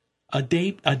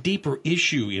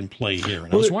issue in play here,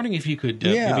 and I was wondering if you could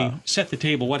maybe set the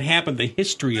table. What happened? The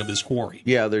history of this quarry.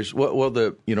 Yeah, there's my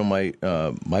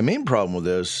main problem with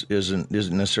this isn't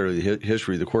necessarily the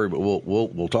history of the quarry, but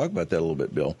we'll talk about that a little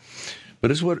bit, Bill. But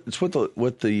it's what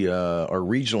our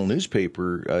regional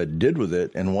newspaper did with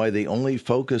it, and why they only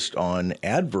focused on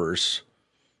adverse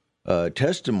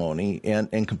testimony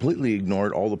and completely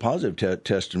ignored all the positive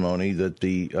testimony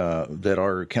that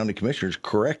our county commissioners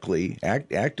correctly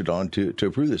acted on to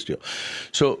approve this deal.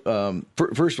 So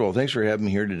first of all, thanks for having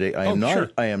me here today. I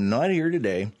am not here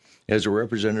today as a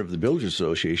representative of the Builders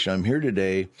Association. I'm here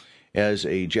today as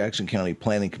a Jackson County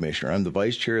Planning Commissioner. I'm the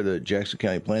vice chair of the Jackson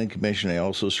County Planning Commission. I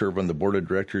also serve on the board of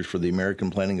directors for the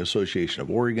American Planning Association of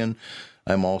Oregon.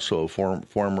 I'm also a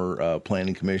former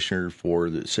planning commissioner for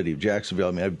the city of Jacksonville.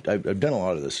 I mean, I've done a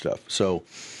lot of this stuff. So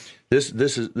this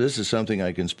is something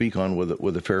I can speak on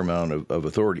with a fair amount of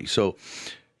authority. So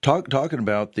talking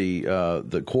about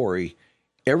the quarry,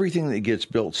 everything that gets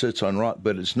built sits on rock,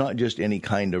 but it's not just any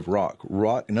kind of rock.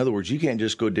 Rock, in other words, you can't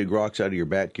just go dig rocks out of your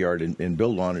backyard and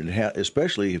build on it,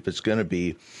 especially if it's going to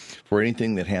be for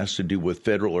anything that has to do with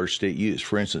federal or state use.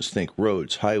 For instance, think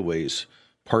roads, highways,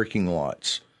 parking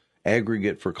lots,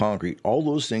 aggregate for concrete. All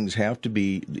those things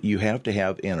you have to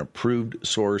have an approved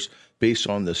source based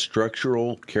on the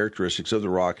structural characteristics of the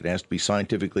rock. It has to be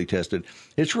scientifically tested.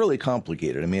 It's really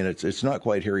complicated. I mean, it's not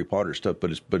quite Harry Potter stuff, but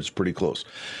it's pretty close.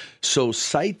 So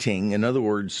siting, in other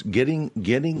words, getting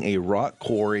a rock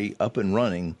quarry up and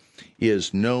running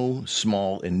is no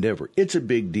small endeavor. It's a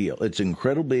big deal. It's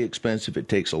incredibly expensive. It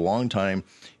takes a long time.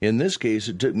 In this case,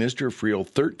 it took Mr. Friel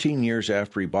 13 years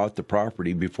after he bought the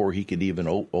property before he could even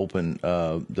open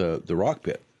the rock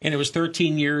pit. And it was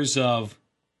 13 years of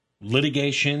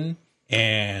litigation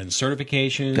and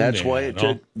certification. That's why it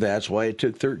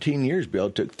took 13 years, Bill.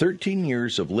 It took 13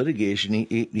 years of litigation.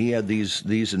 He had these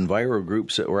enviro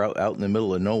groups that were out in the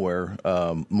middle of nowhere.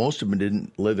 Most of them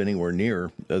didn't live anywhere near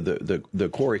the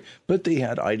quarry, but they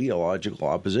had ideological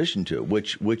opposition to it,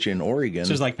 which in Oregon.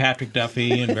 So it's like Patrick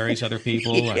Duffy and various other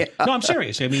people. Yeah. No, I'm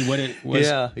serious. I mean, what it was.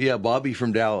 Yeah. Bobby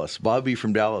from Dallas. Bobby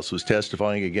from Dallas was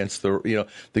testifying against the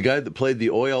guy that played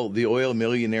the oil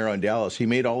millionaire on Dallas. He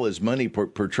made all his money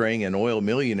portraying an oil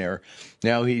millionaire.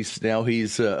 Now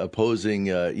he's opposing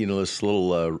this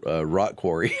little rock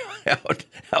quarry out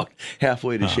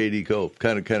halfway to Shady Cove.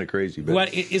 Kind of crazy.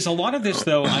 But is a lot of this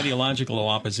though ideological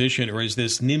opposition, or is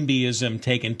this NIMBYism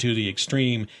taken to the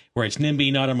extreme, where it's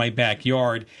NIMBY not in my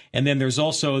backyard, and then there's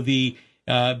also the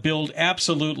build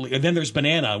absolutely, and then there's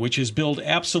banana, which is build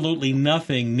absolutely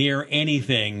nothing near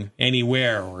anything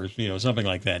anywhere, or something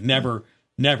like that.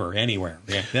 Never anywhere.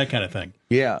 Yeah, that kind of thing.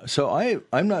 Yeah. So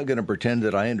I'm not going to pretend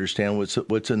that I understand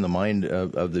what's in the mind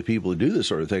of the people who do this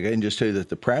sort of thing. I can just tell you that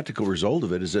the practical result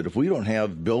of it is that if we don't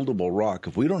have buildable rock,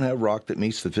 if we don't have rock that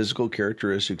meets the physical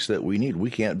characteristics that we need,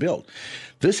 we can't build.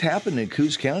 This happened in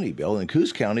Coos County, Bill. In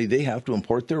Coos County, they have to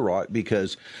import their rock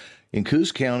because In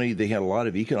Coos County, they had a lot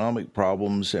of economic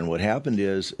problems, and what happened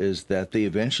is that they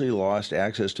eventually lost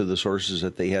access to the sources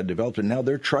that they had developed, and now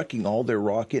they're trucking all their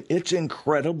rock in. It's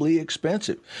incredibly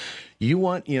expensive. Here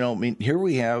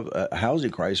we have a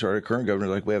housing crisis. Our current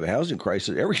governor, we have a housing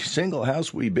crisis. Every single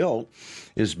house we built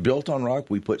is built on rock.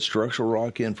 We put structural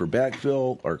rock in for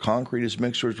backfill. Our concrete is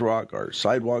mixed with rock. Our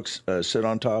sidewalks sit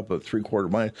on top of 3/4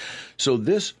 miles. So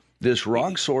this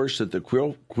rock source that the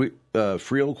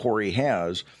Friel Quarry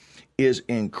has is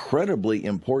incredibly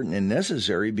important and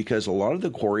necessary, because a lot of the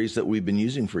quarries that we've been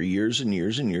using for years and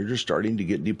years and years are starting to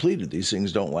get depleted. These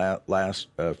things don't last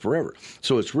forever.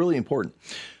 So it's really important.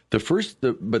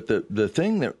 The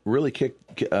thing that really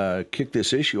kicked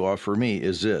this issue off for me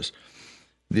is this: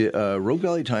 the Rogue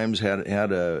Valley Times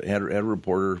had a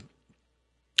reporter.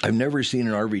 I've never seen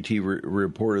an RVT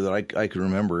reporter that I can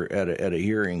remember at a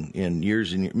hearing in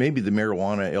years and years. Maybe the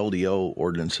marijuana LDO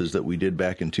ordinances that we did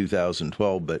back in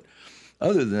 2012, but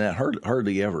other than that,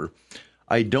 hardly ever.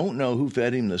 I don't know who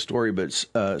fed him the story, but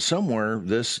somewhere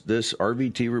this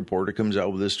RVT reporter comes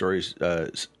out with this story,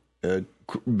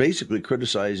 basically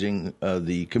criticizing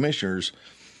the commissioners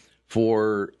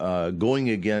for going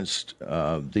against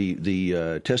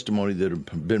the testimony that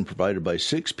had been provided by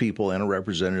 6 people and a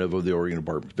representative of the Oregon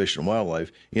Department of Fish and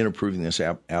Wildlife in approving this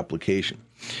application.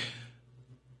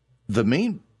 The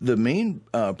main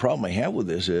problem I have with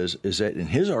this is that in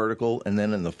his article, and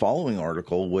then in the following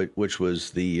article, which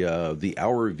was the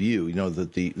Hour View,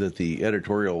 that the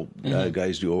editorial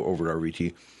guys do over at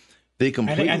RVT. I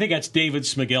think that's David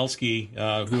Smigelski,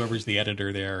 whoever's the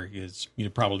editor there is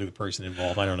probably the person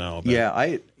involved. I don't know. But.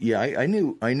 I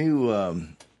knew.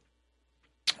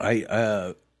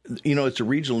 It's a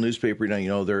regional newspaper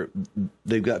now.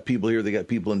 They've got people here, they got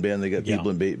people in Bend, they got people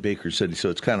in Baker City,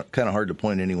 so it's kind of hard to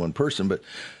point any one person. But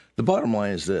the bottom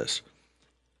line is this: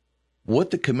 what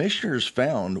the commissioners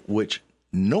found, which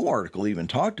no article even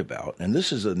talked about, and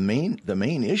this is the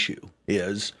main issue,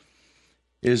 is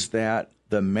that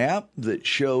the map that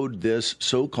showed this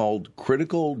so-called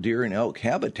critical deer and elk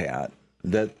habitat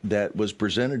that was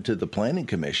presented to the Planning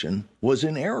Commission was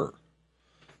in error.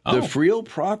 Oh. The Friel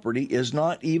property is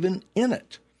not even in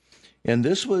it, and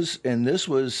this was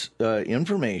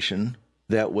information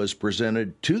that was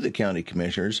presented to the county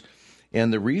commissioners.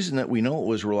 And the reason that we know it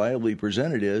was reliably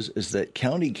presented is that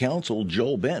County Counsel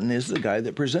Joel Benton is the guy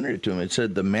that presented it to him. It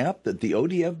said the map that the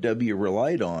ODFW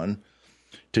relied on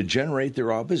to generate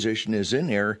their opposition is in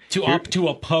error to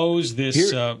oppose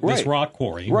this this rock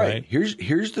quarry. Right. Here's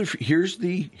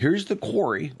the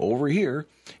quarry over here,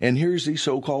 and here's the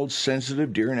so-called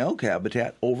sensitive deer and elk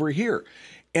habitat over here,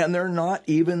 and they're not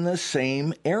even the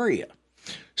same area.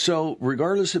 So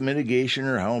regardless of mitigation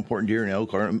or how important deer and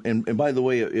elk are, and by the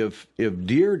way, if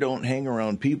deer don't hang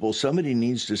around people, somebody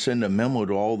needs to send a memo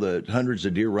to all the hundreds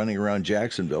of deer running around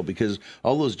Jacksonville, because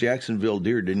all those Jacksonville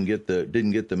deer didn't get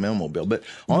the memo, Bill. But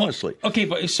honestly,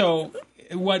 but so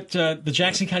what the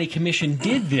Jackson County Commission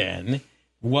did then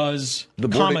was the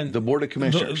Board of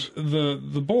Commissioners.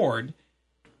 The board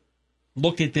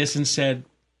looked at this and said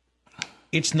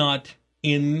it's not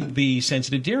in the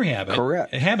sensitive deer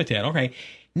habitat. Okay.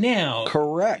 Now,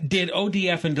 correct. Did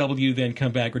ODF and W then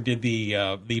come back, or did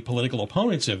the political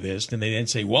opponents of this, and they then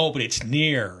say, "Whoa, but it's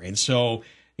near," and so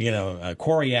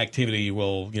quarry activity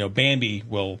will, Bambi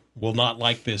will not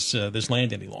like this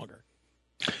land any longer.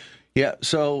 Yeah.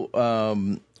 So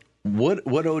what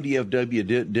ODFW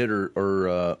did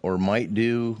or might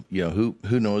do,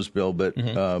 who knows, Bill? But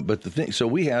but the thing, so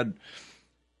we had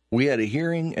a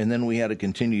hearing, and then we had a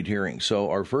continued hearing. So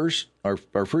our first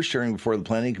hearing before the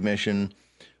Planning Commission,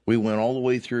 we went all the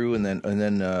way through, and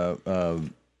then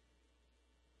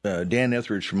Dan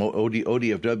Etheridge from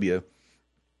ODFW.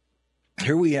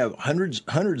 Here we have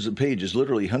hundreds of pages,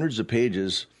 literally hundreds of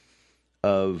pages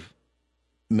of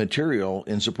material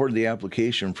in support of the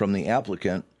application from the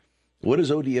applicant. What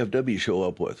does ODFW show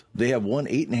up with? They have one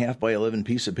 8.5 by 11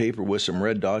 piece of paper with some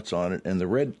red dots on it, and the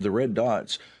red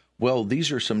dots. Well,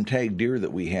 these are some tagged deer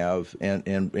that we have,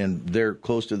 and they're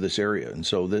close to this area, and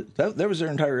so that was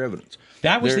their entire evidence.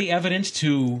 That was the evidence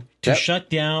to shut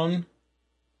down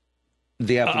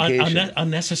the application,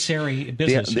 unnecessary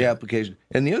business. The application,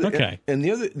 and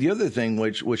the other thing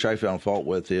which I found fault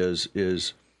with is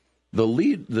the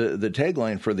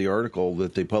tagline for the article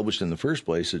that they published in the first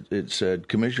place. It said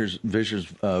Commissioners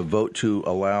vote to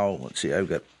allow. Let's see, I've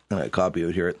got a copy of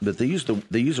it here, but they use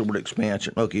the word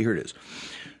expansion. Okay, here it is.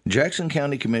 Jackson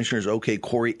County Commissioners okay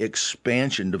quarry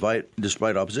expansion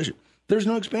despite opposition. There's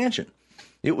no expansion.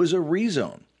 It was a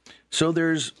rezone. So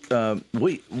there's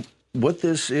what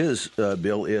this is,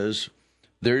 Bill, is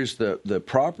There's the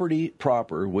property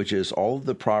proper, which is all of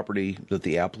the property that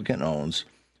the applicant owns.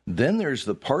 Then there's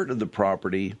the part of the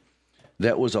property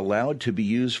that was allowed to be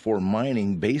used for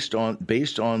mining based on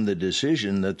the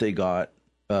decision that they got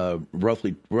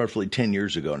roughly 10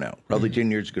 years ago now. Roughly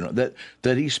 10 years ago now,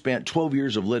 that he spent 12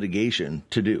 years of litigation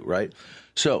to do, right?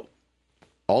 So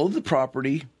all of the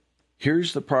property,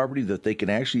 here's the property that they can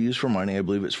actually use for mining. I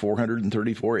believe it's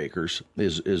 434 acres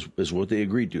is what they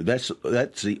agreed to. That's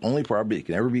the only property that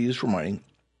can ever be used for mining.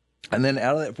 And then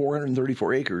out of that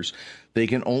 434 acres, they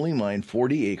can only mine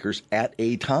 40 acres at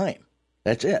a time.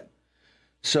 That's it.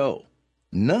 So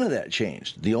none of that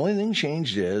changed. The only thing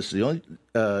changed is the only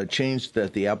change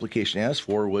that the application asked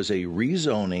for was a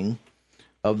rezoning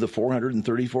of the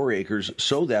 434 acres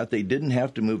so that they didn't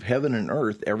have to move heaven and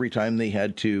earth every time they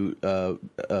had to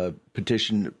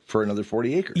petition for another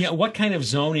 40 acres. Yeah, what kind of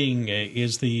zoning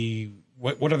is the...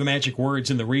 What are the magic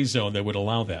words in the rezone that would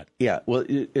allow that? Yeah, well,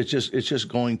 it's just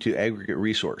going to aggregate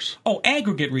resource. Oh,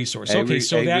 aggregate resource. Okay,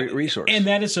 so aggregate resource, and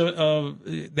that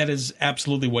is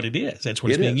absolutely what it is. That's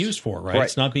what it's being used for, right?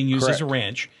 It's not being used as a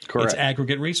ranch. Correct. It's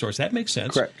aggregate resource. That makes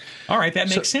sense. Correct. All right, that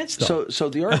makes sense though.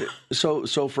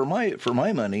 So for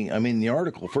my money, I mean, the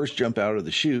article first jump out of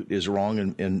the chute is wrong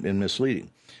and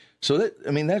misleading. So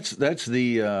that's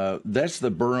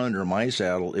the burr under my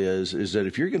saddle is that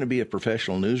if you're going to be a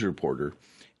professional news reporter,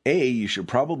 A, you should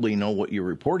probably know what you're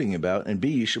reporting about, and B,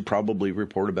 you should probably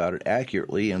report about it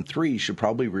accurately, and 3, you should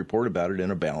probably report about it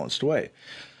in a balanced way.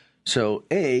 So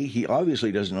A, he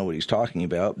obviously doesn't know what he's talking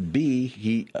about. B,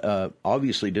 he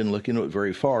obviously didn't look into it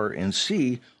very far, and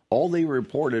C, all they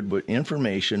reported was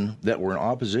information that were in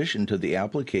opposition to the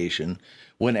application,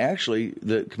 when actually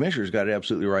the commissioner's got it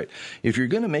absolutely right. If you're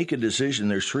going to make a decision,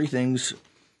 there's 3 things,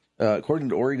 according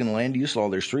to Oregon land use law,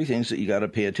 there's 3 things that you got to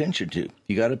pay attention to.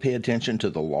 You got to pay attention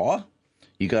to the law,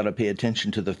 you got to pay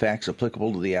attention to the facts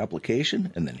applicable to the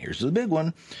application, and then here's the big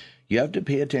one. You have to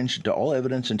pay attention to all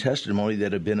evidence and testimony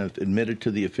that have been admitted to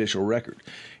the official record.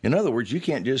 In other words, you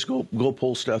can't just go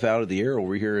pull stuff out of the air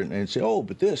over here and say, oh,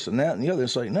 but this and that and the other.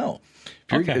 It's like, no.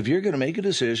 If you're going to make a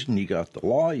decision, you got the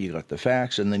law, you got the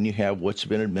facts, and then you have what's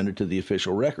been admitted to the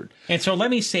official record. And so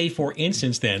let me say, for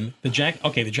instance, then the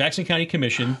Jackson County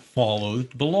Commission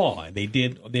followed the law. They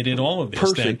did all of this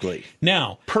perfectly.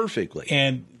 Perfectly,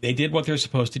 and they did what they're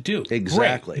supposed to do.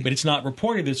 Exactly. Great. But it's not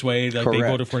reported this way. Like they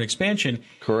voted for an expansion.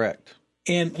 Correct.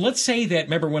 And let's say that,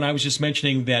 remember when I was just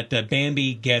mentioning that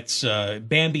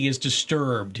Bambi is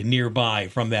disturbed nearby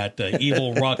from that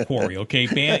evil rock quarry, okay?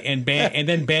 And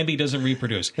then Bambi doesn't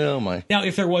reproduce. Oh, my. Now,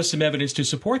 if there was some evidence to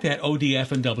support that,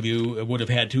 ODF&W would have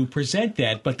had to present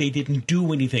that, but they didn't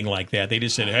do anything like that. They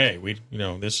just said, hey,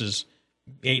 this is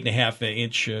 8.5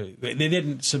 inch. They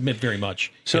didn't submit very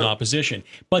much in opposition,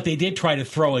 but they did try to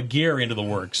throw a gear into the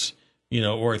works.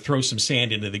 Or throw some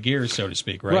sand into the gears, so to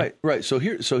speak, right? Right. So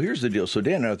here's the deal. So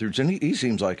Dan Etheridge, and he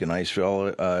seems like a nice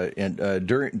fellow. And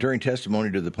during testimony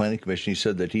to the Planning Commission, he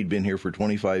said that he'd been here for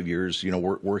 25 years,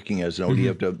 working as an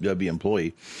ODFW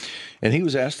employee. And he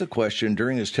was asked the question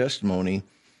during his testimony,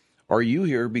 are you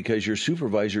here because your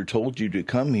supervisor told you to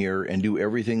come here and do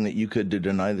everything that you could to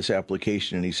deny this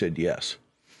application? And he said yes.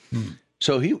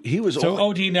 So he was. So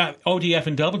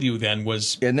ODF&W then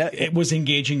was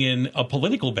engaging in a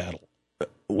political battle.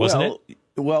 Wasn't it?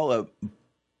 Well,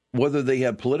 whether they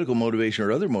have political motivation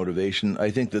or other motivation,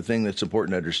 I think the thing that's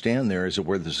important to understand there is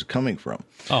where this is coming from.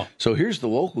 Oh. So here's the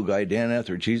local guy, Dan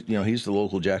Etheridge. He's the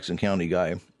local Jackson County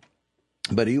guy.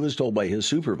 But he was told by his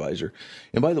supervisor,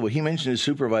 and by the way, he mentioned his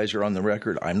supervisor on the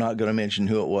record. I'm not going to mention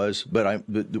who it was, but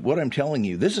what I'm telling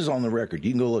you, this is on the record.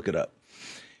 You can go look it up.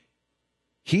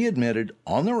 He admitted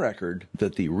on the record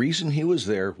that the reason he was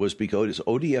there was because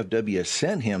ODFW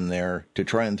sent him there to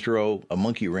try and throw a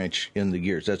monkey wrench in the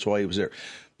gears. That's why he was there.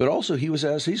 But also he was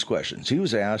asked these questions. He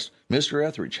was asked, Mr.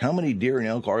 Etheridge, how many deer and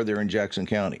elk are there in Jackson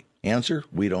County? Answer,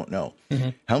 we don't know. Mm-hmm.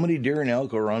 How many deer and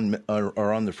elk are on the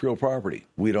Friel property?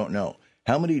 We don't know.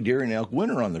 How many deer and elk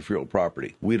winter on the Friel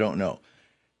property? We don't know.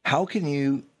 How can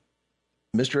you,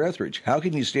 Mr. Etheridge, how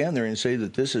can you stand there and say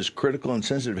that this is critical and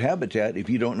sensitive habitat if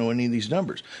you don't know any of these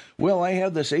numbers? Well, I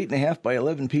have this 8.5 by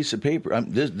 11 piece of paper.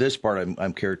 This part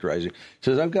I'm characterizing. It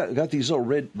says I've got these little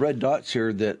red dots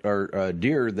here that are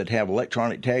deer that have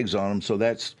electronic tags on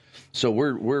them. So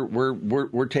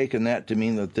we're taking that to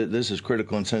mean that this is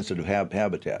critical and sensitive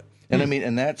habitat. And I mean,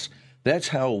 and that's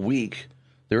how weak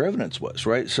their evidence was,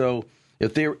 right? So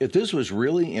if this was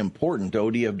really important to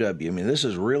ODFW, I mean, this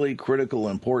is really critical,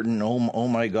 important. Oh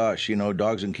my gosh,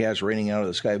 dogs and cats raining out of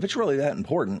the sky. If it's really that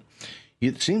important,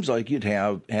 it seems like you'd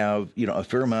have a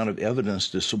fair amount of evidence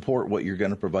to support what you're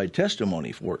going to provide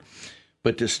testimony for.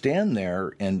 But to stand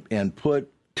there and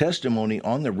put testimony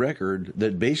on the record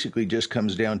that basically just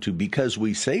comes down to because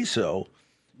we say so.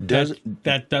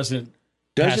 That doesn't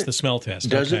pass the smell test.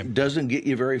 Doesn't get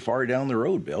you very far down the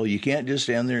road, Bill. You can't just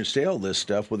stand there and say all this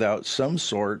stuff without some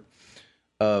sort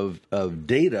of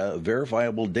data,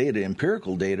 verifiable data,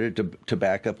 empirical data to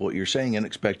back up what you're saying and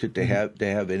expect it to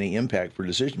have any impact for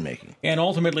decision making. And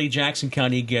ultimately, Jackson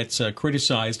County gets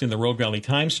criticized in the Rogue Valley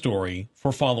Times story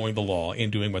for following the law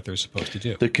and doing what they're supposed to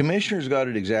do. The commissioners got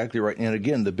it exactly right. And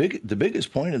again, the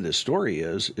biggest point of this story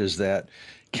is that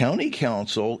county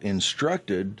council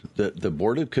instructed the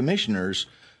Board of Commissioners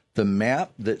the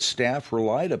map that staff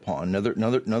relied upon. In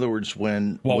other words,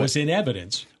 when was in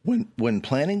evidence. When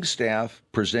planning staff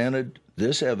presented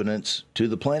this evidence to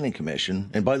the planning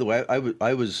commission, and by the way,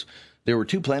 there were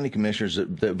 2 planning commissioners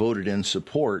that voted in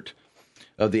support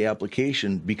of the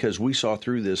application because we saw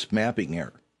through this mapping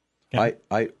error. Okay.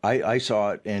 I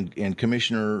saw it, and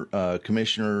Commissioner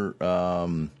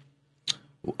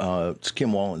it's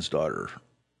Kim Wallen's daughter.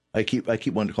 I keep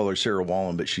wanting to call her Sarah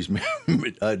Wallen, but she's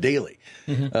Daly.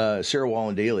 Mm-hmm. Sarah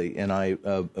Wallen Daly, and I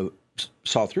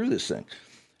saw through this thing.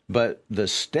 But the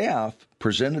staff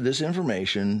presented this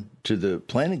information to the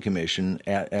planning commission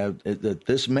that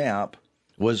this map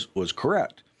was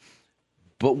correct.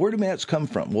 But where do maps come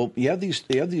from? Well, you have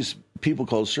these people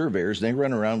called surveyors. And they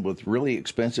run around with really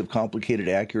expensive, complicated,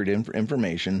 accurate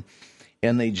information,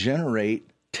 and they generate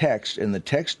text, and the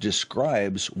text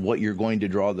describes what you're going to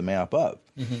draw the map of.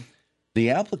 Mm-hmm.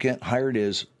 The applicant hired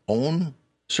his own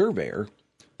surveyor.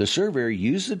 The surveyor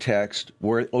used the text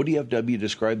where ODFW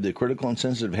described the critical and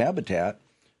sensitive habitat,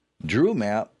 drew a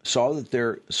map, saw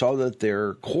that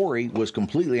their quarry was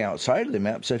completely outside of the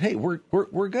map, said, "Hey,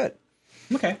 we're good."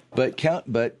 Okay. But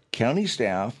county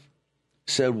staff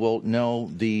said, "Well,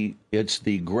 no, it's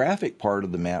the graphic part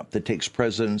of the map that takes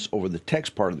precedence over the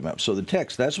text part of the map." So the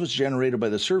text, that's what's generated by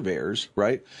the surveyors,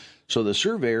 right? So the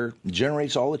surveyor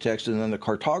generates all the text, and then the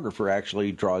cartographer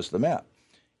actually draws the map.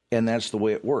 And that's the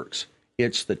way it works.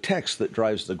 It's the text that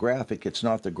drives the graphic. It's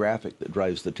not the graphic that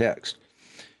drives the text.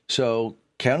 So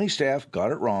county staff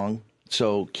got it wrong.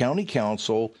 So county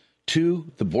council to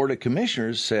the Board of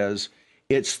Commissioners says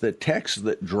it's the text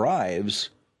that drives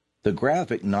the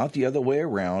graphic, not the other way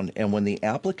around. And when the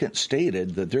applicant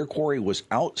stated that their quarry was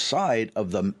outside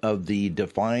of the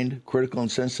defined critical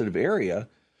and sensitive area,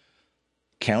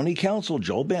 County Council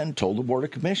Joe Benn told the Board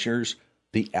of Commissioners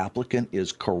the applicant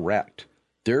is correct.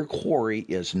 Their quarry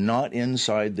is not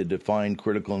inside the defined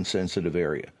critical and sensitive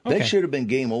area. Okay. That should have been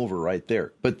game over right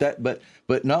there. But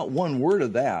not one word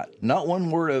of that. Not one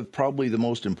word of probably the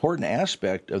most important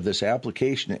aspect of this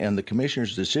application and the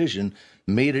commissioner's decision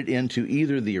made it into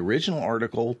either the original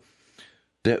article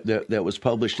that was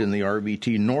published in the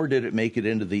RVT, nor did it make it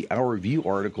into the Our View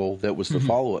article that was the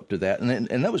follow-up to that. And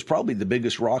that was probably the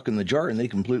biggest rock in the jar, and they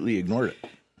completely ignored it.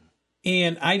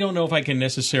 And I don't know if I can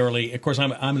necessarily. Of course,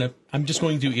 I'm just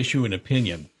going to issue an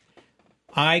opinion.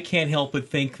 I can't help but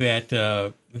think that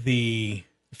the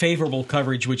favorable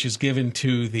coverage which is given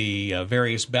to the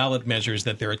various ballot measures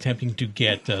that they're attempting to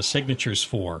get signatures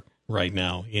for right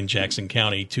now in Jackson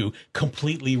County to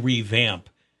completely revamp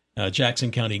Jackson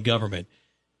County government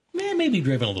may be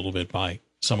driven a little bit by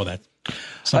some of this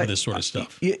sort of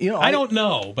stuff. I don't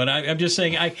know, but I'm just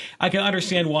saying I can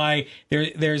understand why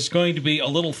there's going to be a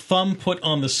little thumb put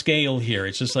on the scale here.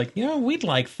 It's just like, we'd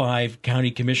like 5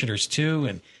 county commissioners too,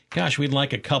 and gosh, we'd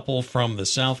like a couple from the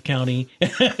South County,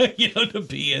 to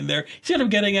be in there. See what I'm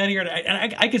getting at here?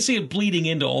 And I can see it bleeding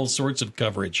into all sorts of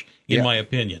coverage, in my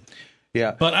opinion.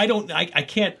 Yeah, but I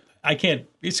can't.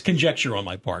 It's conjecture on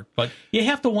my part, but you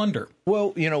have to wonder.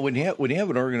 Well, when you have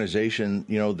an organization,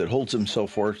 that holds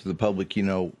themselves forth to the public,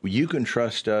 you can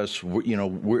trust us.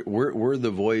 We're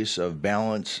the voice of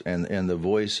balance and the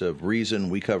voice of reason.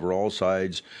 We cover all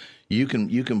sides. You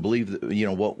can believe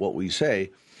what we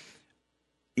say.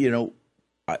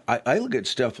 I look at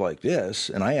stuff like this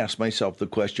and I ask myself the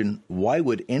question: why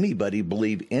would anybody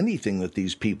believe anything that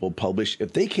these people publish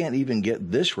if they can't even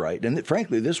get this right? And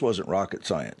frankly, this wasn't rocket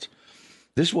science.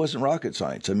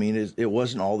 I mean, it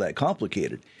wasn't all that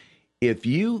complicated. If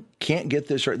you can't get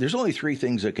this right, there's only 3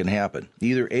 things that can happen.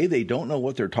 Either A, they don't know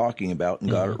what they're talking about and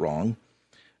got it wrong.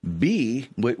 B,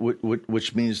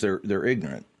 which means they're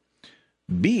ignorant.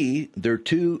 B, they're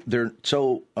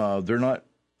not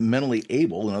mentally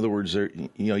able. In other words,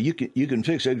 you can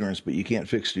fix ignorance, but you can't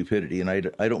fix stupidity. And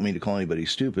I don't mean to call anybody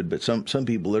stupid, but some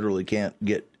people literally can't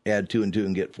add 2 and 2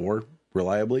 and get 4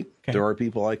 reliably. Okay. There are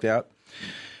people like that.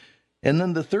 And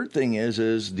then the third thing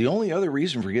is the only other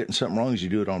reason for getting something wrong is you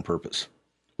do it on purpose,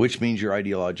 which means you're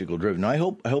ideological driven. I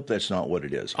hope that's not what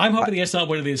it is. I'm hoping that's not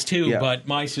what it is too. Yeah. But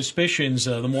my suspicions,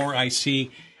 the more I see,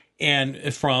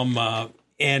 and from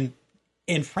and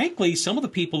frankly, some of the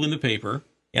people in the paper,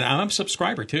 and I'm a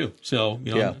subscriber too, so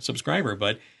I'm a subscriber,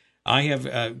 but I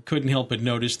have couldn't help but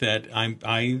notice that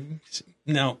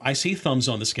I see thumbs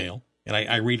on the scale, and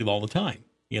I read it all the time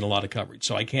in a lot of coverage,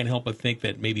 so I can't help but think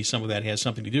that maybe some of that has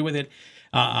something to do with it.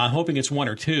 I'm hoping it's one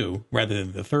or two rather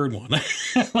than the third one,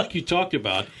 like you talked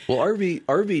about. Well,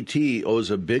 RVT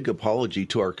owes a big apology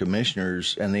to our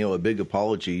commissioners, and they owe a big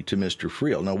apology to Mr.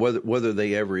 Friel. Now, whether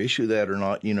they ever issue that or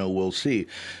not, we'll see.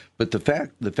 But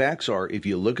the facts are, if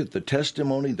you look at the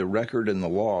testimony, the record, and the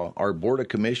law, our Board of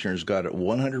Commissioners got it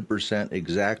 100%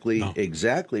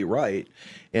 exactly right,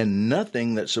 and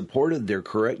nothing that supported their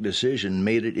correct decision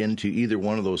made it into either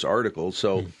one of those articles.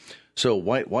 So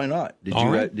why not?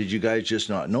 Did you guys just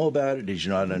not know about it? Did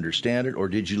you not understand it, or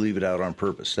did you leave it out on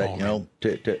purpose?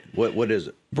 What is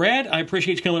it? Brad, I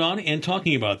appreciate you coming on and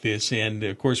talking about this, and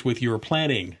of course with your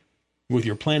planning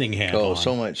hat on.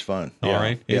 So much fun. All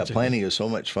right. Planning is so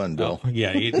much fun, Bill.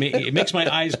 It makes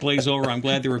my eyes glaze over. I'm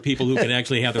glad there are people who can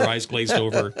actually have their eyes glazed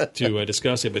over to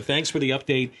discuss it. But thanks for the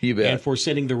update and for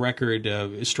setting the record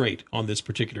straight on this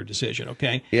particular decision.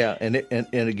 Okay. Yeah, and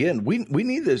again, we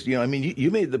need this.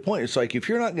 You made the point. It's like if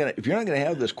you're not gonna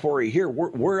have this quarry here,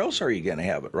 where else are you gonna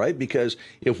have it, right? Because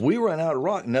if we run out of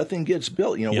rock, nothing gets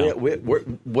built. What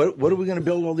are we going to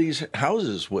build all these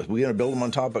houses with? We're going to build them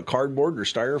on top of cardboard or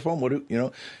styrofoam?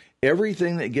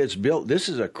 Everything that gets built, this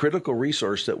is a critical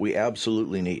resource that we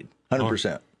absolutely need,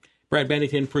 100%. Brad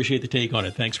Bennington, appreciate the take on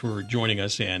it. Thanks for joining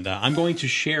us, and I'm going to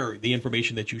share the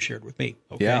information that you shared with me.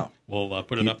 Okay? Yeah. We'll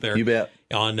put it up there. You bet.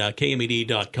 On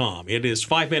KMED.com. It is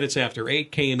 5 minutes after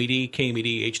 8, KMED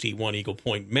HD1 Eagle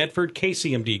Point, Medford,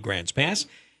 KCMD Grants Pass,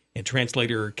 and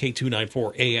translator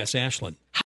K294AS Ashland.